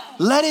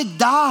 Let it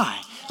die.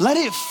 Let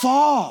it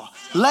fall.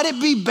 Let it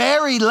be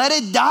buried. Let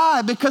it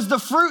die, because the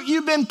fruit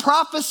you've been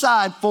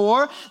prophesied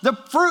for, the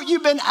fruit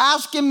you've been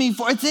asking me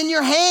for, it's in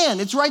your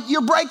hand. It's right.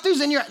 Your breakthrough's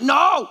in your,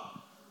 no.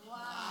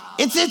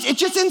 It's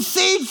just in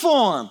seed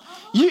form.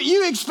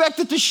 You expect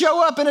it to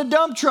show up in a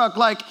dump truck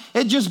like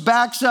it just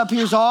backs up.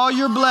 Here's all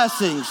your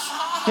blessings.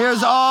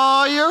 Here's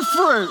all your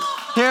fruit.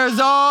 Here's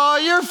all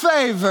your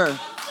favor.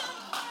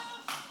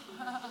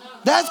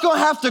 That's going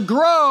to have to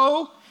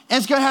grow, and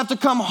it's going to have to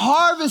come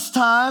harvest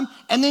time,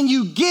 and then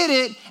you get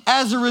it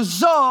as a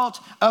result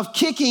of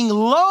kicking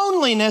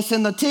loneliness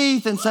in the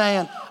teeth and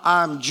saying,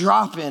 I'm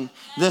dropping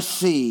the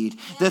seed.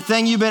 The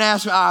thing you've been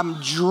asking,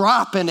 I'm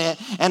dropping it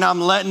and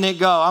I'm letting it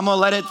go. I'm going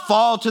to let it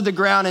fall to the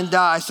ground and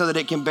die so that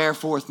it can bear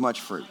forth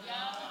much fruit.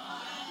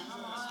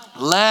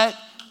 Let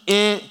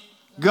it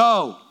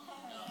go.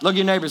 Look at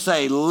your neighbor,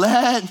 say,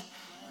 let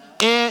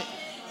it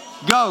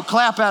go.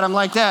 Clap at him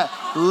like that.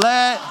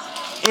 Let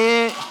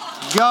it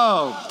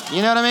go.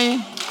 You know what I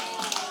mean?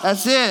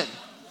 That's it.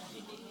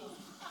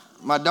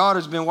 My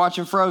daughter's been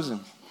watching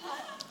Frozen.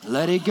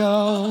 Let it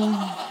go.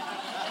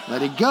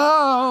 Let it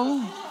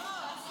go.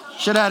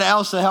 Should have had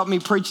Elsa help me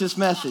preach this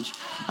message.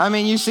 I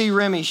mean, you see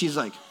Remy, she's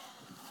like.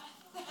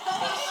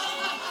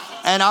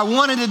 And I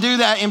wanted to do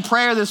that in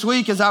prayer this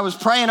week as I was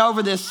praying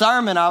over this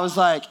sermon. I was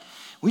like,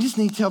 we just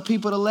need to tell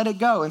people to let it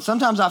go. And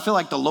sometimes I feel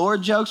like the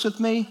Lord jokes with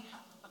me.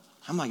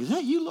 I'm like, is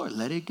that you, Lord?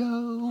 Let it go.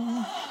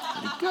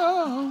 Let it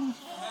go.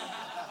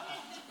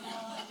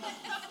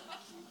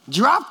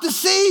 Drop the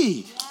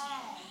seed.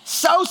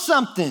 Sow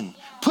something.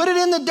 Put it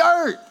in the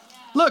dirt.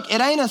 Look,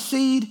 it ain't a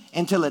seed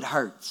until it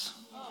hurts.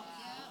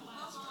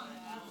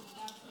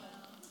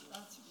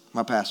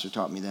 My pastor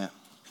taught me that.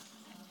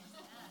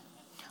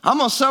 I'm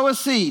going to sow a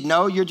seed.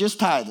 No, you're just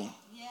tithing.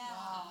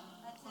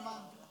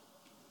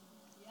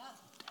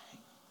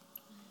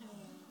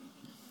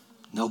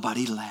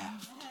 Nobody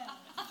laughed.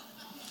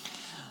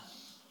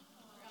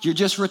 You're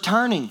just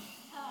returning.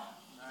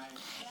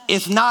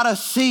 It's not a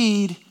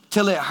seed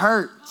till it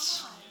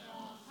hurts.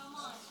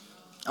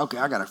 Okay,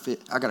 I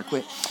gotta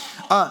quit.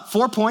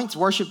 4 points,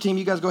 worship team,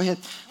 you guys go ahead.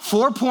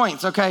 4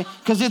 points, okay?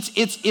 Because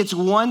it's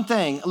one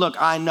thing. Look,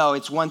 I know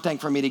it's one thing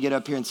for me to get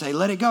up here and say,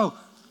 let it go.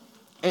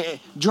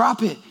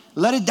 Drop it.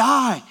 Let it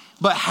die.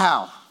 But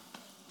how?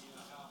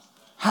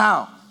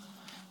 How?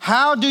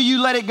 How do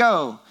you let it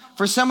go?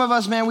 For some of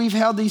us, man, we've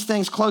held these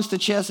things close to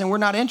chest and we're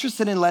not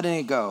interested in letting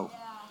it go.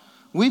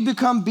 We've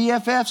become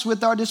BFFs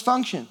with our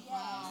dysfunction.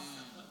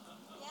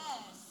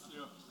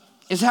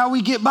 It's how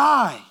we get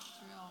by.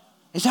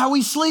 It's how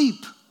we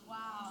sleep.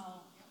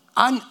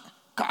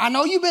 I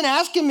know you've been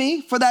asking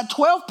me for that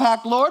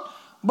 12-pack, Lord,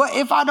 but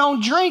if I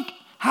don't drink,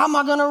 how am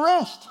I going to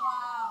rest?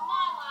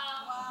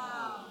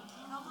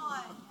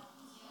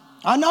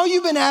 I know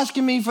you've been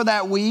asking me for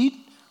that weed,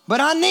 but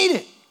I need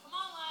it.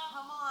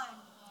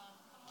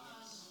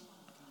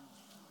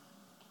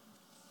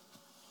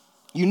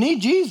 You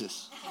need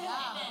Jesus.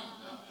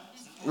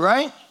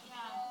 Right?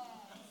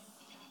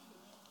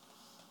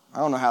 I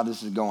don't know how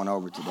this is going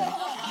over today.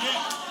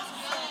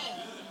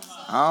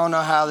 I don't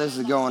know how this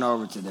is going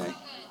over today.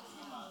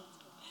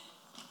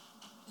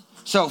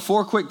 So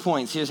 4 quick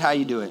points. Here's how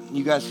you do it.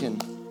 You guys can,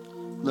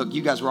 look,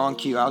 you guys were on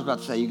cue. I was about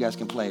to say you guys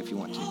can play if you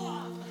want to.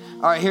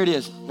 All right, here it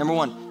is. Number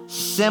 1,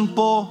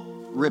 simple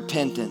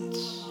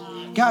repentance.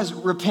 Guys,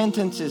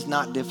 repentance is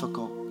not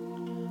difficult.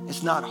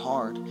 It's not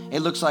hard.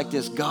 It looks like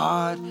this.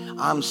 God,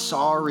 I'm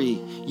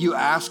sorry. You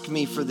asked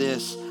me for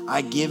this.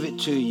 I give it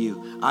to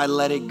you. I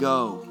let it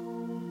go.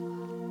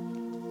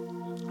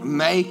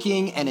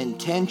 Making an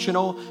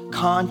intentional,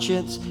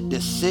 conscious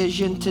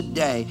decision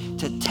today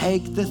to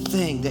take the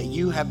thing that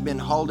you have been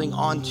holding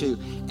on to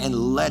and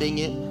letting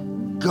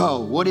it go.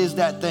 What is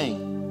that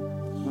thing?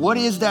 What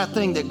is that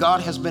thing that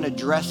God has been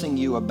addressing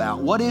you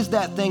about? What is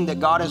that thing that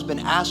God has been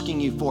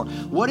asking you for?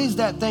 What is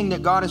that thing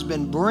that God has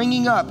been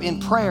bringing up in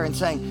prayer and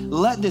saying,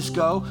 let this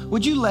go?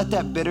 Would you let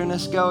that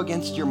bitterness go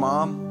against your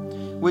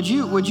mom? Would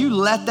you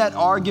let that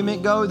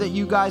argument go that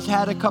you guys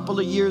had a couple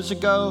of years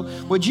ago?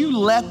 Would you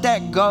let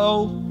that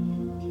go?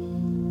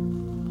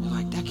 You're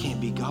like, that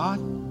can't be God.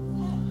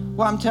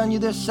 Well, I'm telling you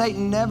this,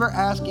 Satan never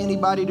asked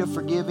anybody to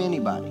forgive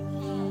anybody.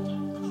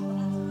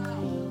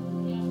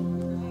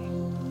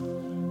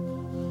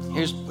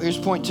 Here's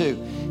point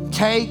 2.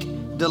 Take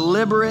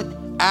deliberate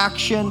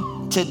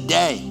action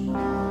today.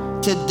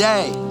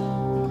 Today.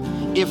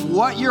 If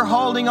what you're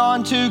holding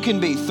on to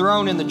can be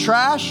thrown in the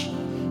trash,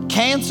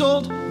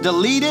 canceled,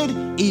 deleted,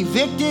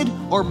 evicted,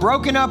 or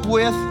broken up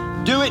with,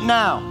 do it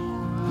now.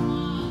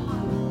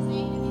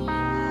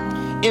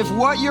 If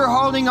what you're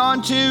holding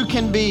on to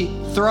can be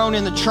thrown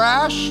in the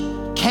trash,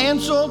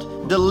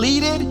 canceled,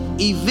 deleted,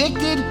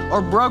 evicted,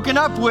 or broken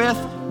up with,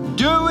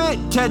 do it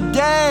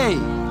today.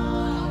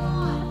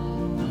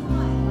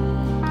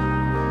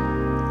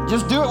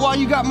 Just do it while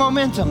you got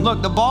momentum.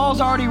 Look, the ball's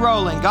already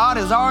rolling. God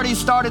has already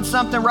started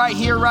something right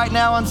here, right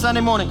now on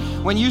Sunday morning.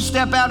 When you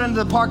step out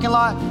into the parking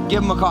lot,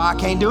 give them a call. I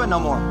can't do it no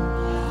more.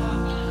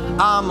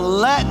 I'm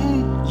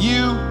letting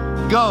you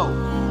go.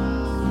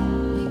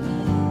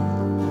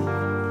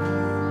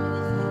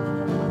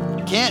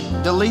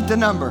 Can't delete the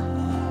number.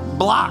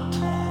 Blocked.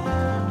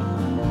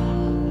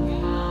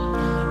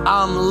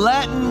 I'm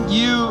letting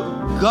you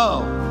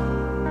go.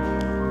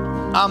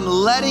 I'm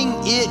letting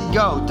it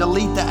go.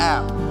 Delete the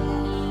app.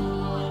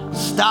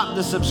 Stop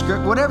the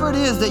subscription. Whatever it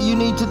is that you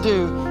need to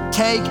do,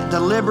 take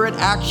deliberate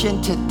action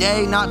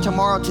today, not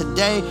tomorrow,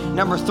 today.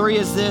 Number 3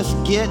 is this: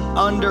 get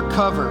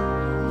undercover.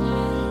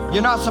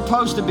 You're not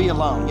supposed to be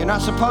alone. You're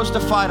not supposed to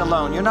fight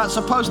alone. You're not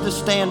supposed to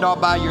stand all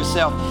by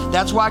yourself.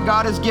 That's why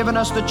God has given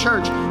us the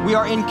church. We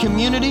are in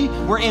community,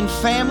 we're in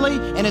family,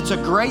 and it's a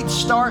great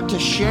start to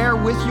share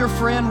with your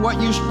friend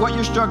what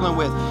you're struggling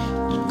with.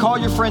 Call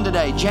your friend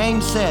today.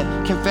 James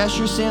said, confess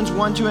your sins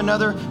one to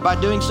another. By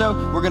doing so,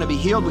 we're going to be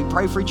healed. We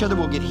pray for each other,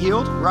 we'll get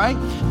healed, right?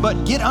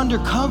 But get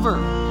undercover.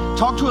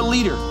 Talk to a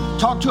leader.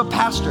 Talk to a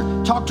pastor.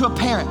 Talk to a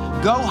parent.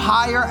 Go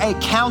hire a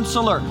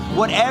counselor.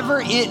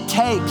 Whatever it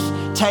takes,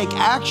 take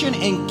action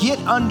and get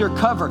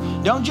undercover.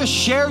 Don't just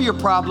share your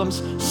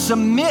problems.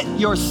 Submit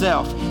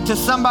yourself to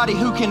somebody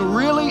who can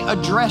really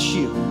address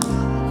you.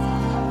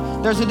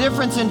 There's a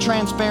difference in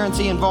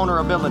transparency and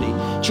vulnerability.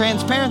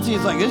 Transparency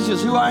is like, this is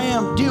just who I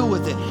am, deal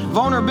with it.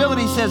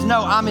 Vulnerability says,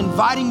 no, I'm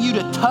inviting you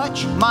to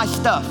touch my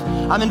stuff.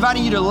 I'm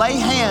inviting you to lay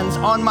hands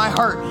on my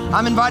hurt.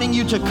 I'm inviting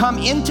you to come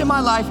into my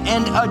life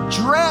and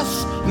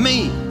address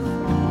me.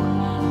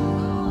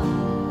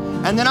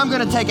 And then I'm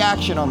going to take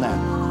action on that.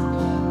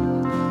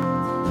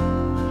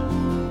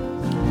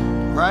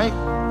 Right?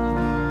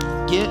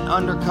 Get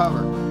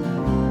undercover.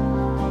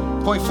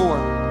 Point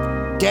 4.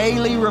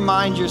 Daily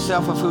remind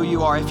yourself of who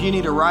you are. If you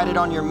need to write it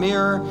on your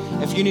mirror,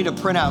 if you need to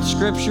print out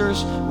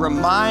scriptures,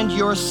 remind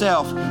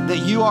yourself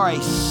that you are a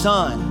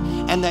son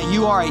and that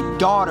you are a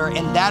daughter,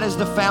 and that is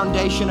the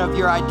foundation of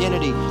your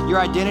identity. Your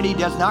identity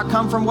does not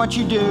come from what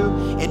you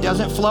do. It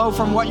doesn't flow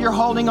from what you're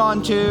holding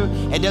on to.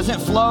 It doesn't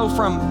flow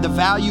from the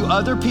value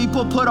other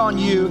people put on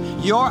you.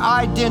 Your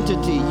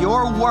identity,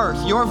 your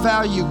worth, your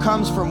value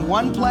comes from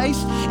one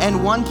place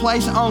and one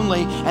place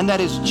only, and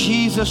that is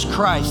Jesus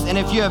Christ. And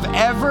if you have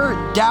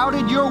ever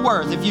doubted your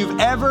worth, if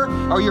you've ever,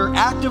 or you're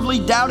actively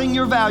doubting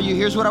your value,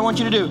 here's what I want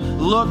you to do.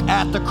 Look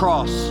at the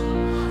cross.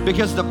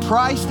 Because the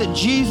price that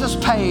Jesus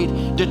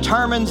paid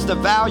determines the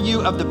value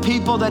of the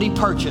people that he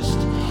purchased.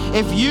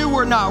 If you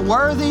were not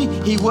worthy,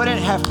 he wouldn't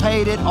have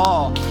paid it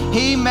all.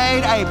 He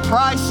made a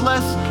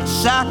priceless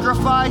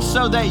sacrifice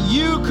so that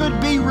you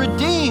could be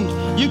redeemed.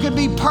 You could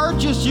be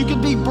purchased. You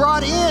could be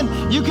brought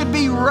in. You could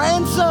be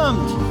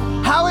ransomed.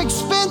 How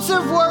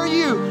expensive were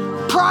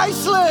you?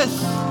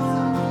 Priceless.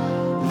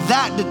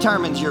 That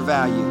determines your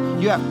value.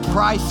 You have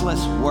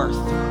priceless worth.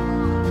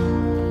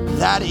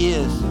 That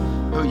is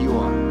who you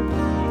are.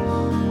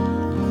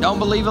 Don't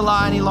believe a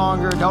lie any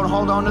longer. Don't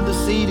hold on to the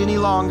seed any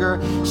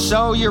longer.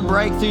 Sow your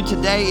breakthrough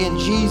today in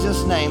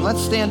Jesus' name. Let's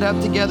stand up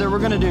together. We're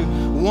going to do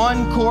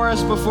one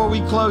chorus before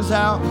we close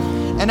out.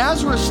 And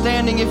as we're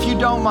standing, if you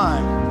don't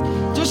mind,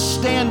 just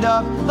stand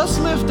up. Let's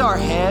lift our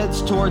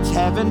heads towards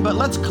heaven, but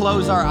let's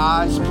close our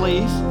eyes,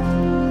 please.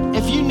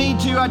 If you need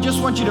to, I just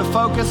want you to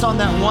focus on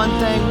that one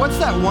thing. What's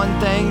that one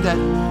thing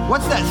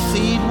what's that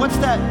seed? What's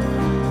that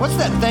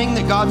thing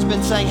that God's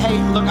been saying, hey,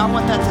 look, I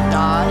want that to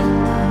die.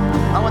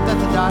 I want that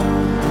to die.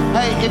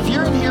 Hey, if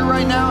you're in here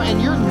right now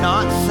and you're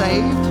not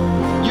saved,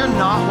 you're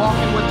not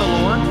walking with the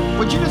Lord,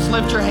 would you just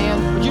lift your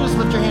hand? Would you just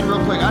lift your hand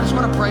real quick? I just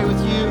want to pray with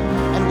you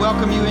and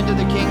welcome you into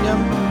the kingdom.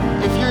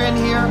 If you're in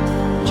here,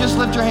 just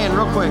lift your hand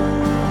real quick.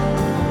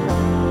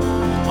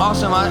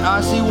 Awesome.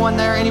 I see one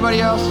there.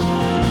 Anybody else?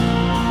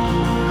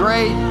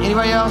 Great.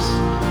 Anybody else?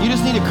 You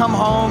just need to come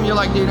home. You're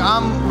like, dude,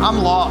 I'm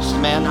lost,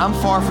 man. I'm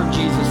far from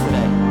Jesus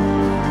today.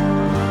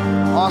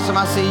 Awesome.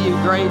 I see you.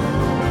 Great.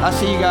 I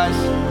see you guys.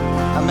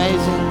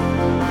 Amazing.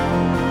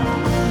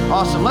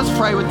 Awesome. Let's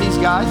pray with these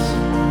guys.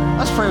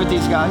 Let's pray with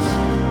these guys.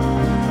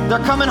 They're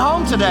coming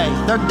home today.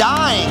 They're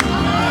dying.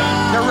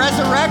 They're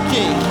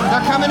resurrecting.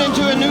 They're coming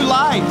into a new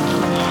life.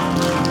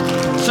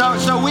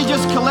 So we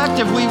just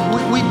collectively,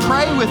 we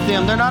pray with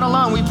them. They're not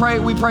alone. We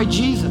pray,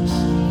 Jesus,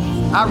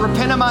 I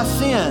repent of my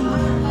sin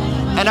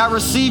and I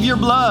receive your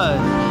blood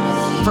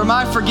for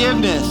my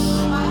forgiveness.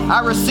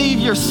 I receive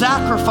your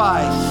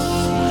sacrifice.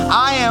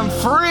 I am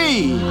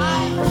free.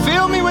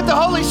 Fill me with the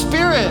Holy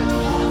Spirit.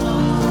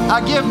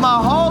 I give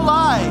my whole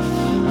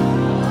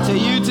life to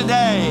you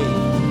today.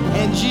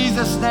 In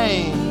Jesus'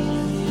 name,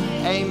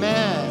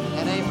 amen.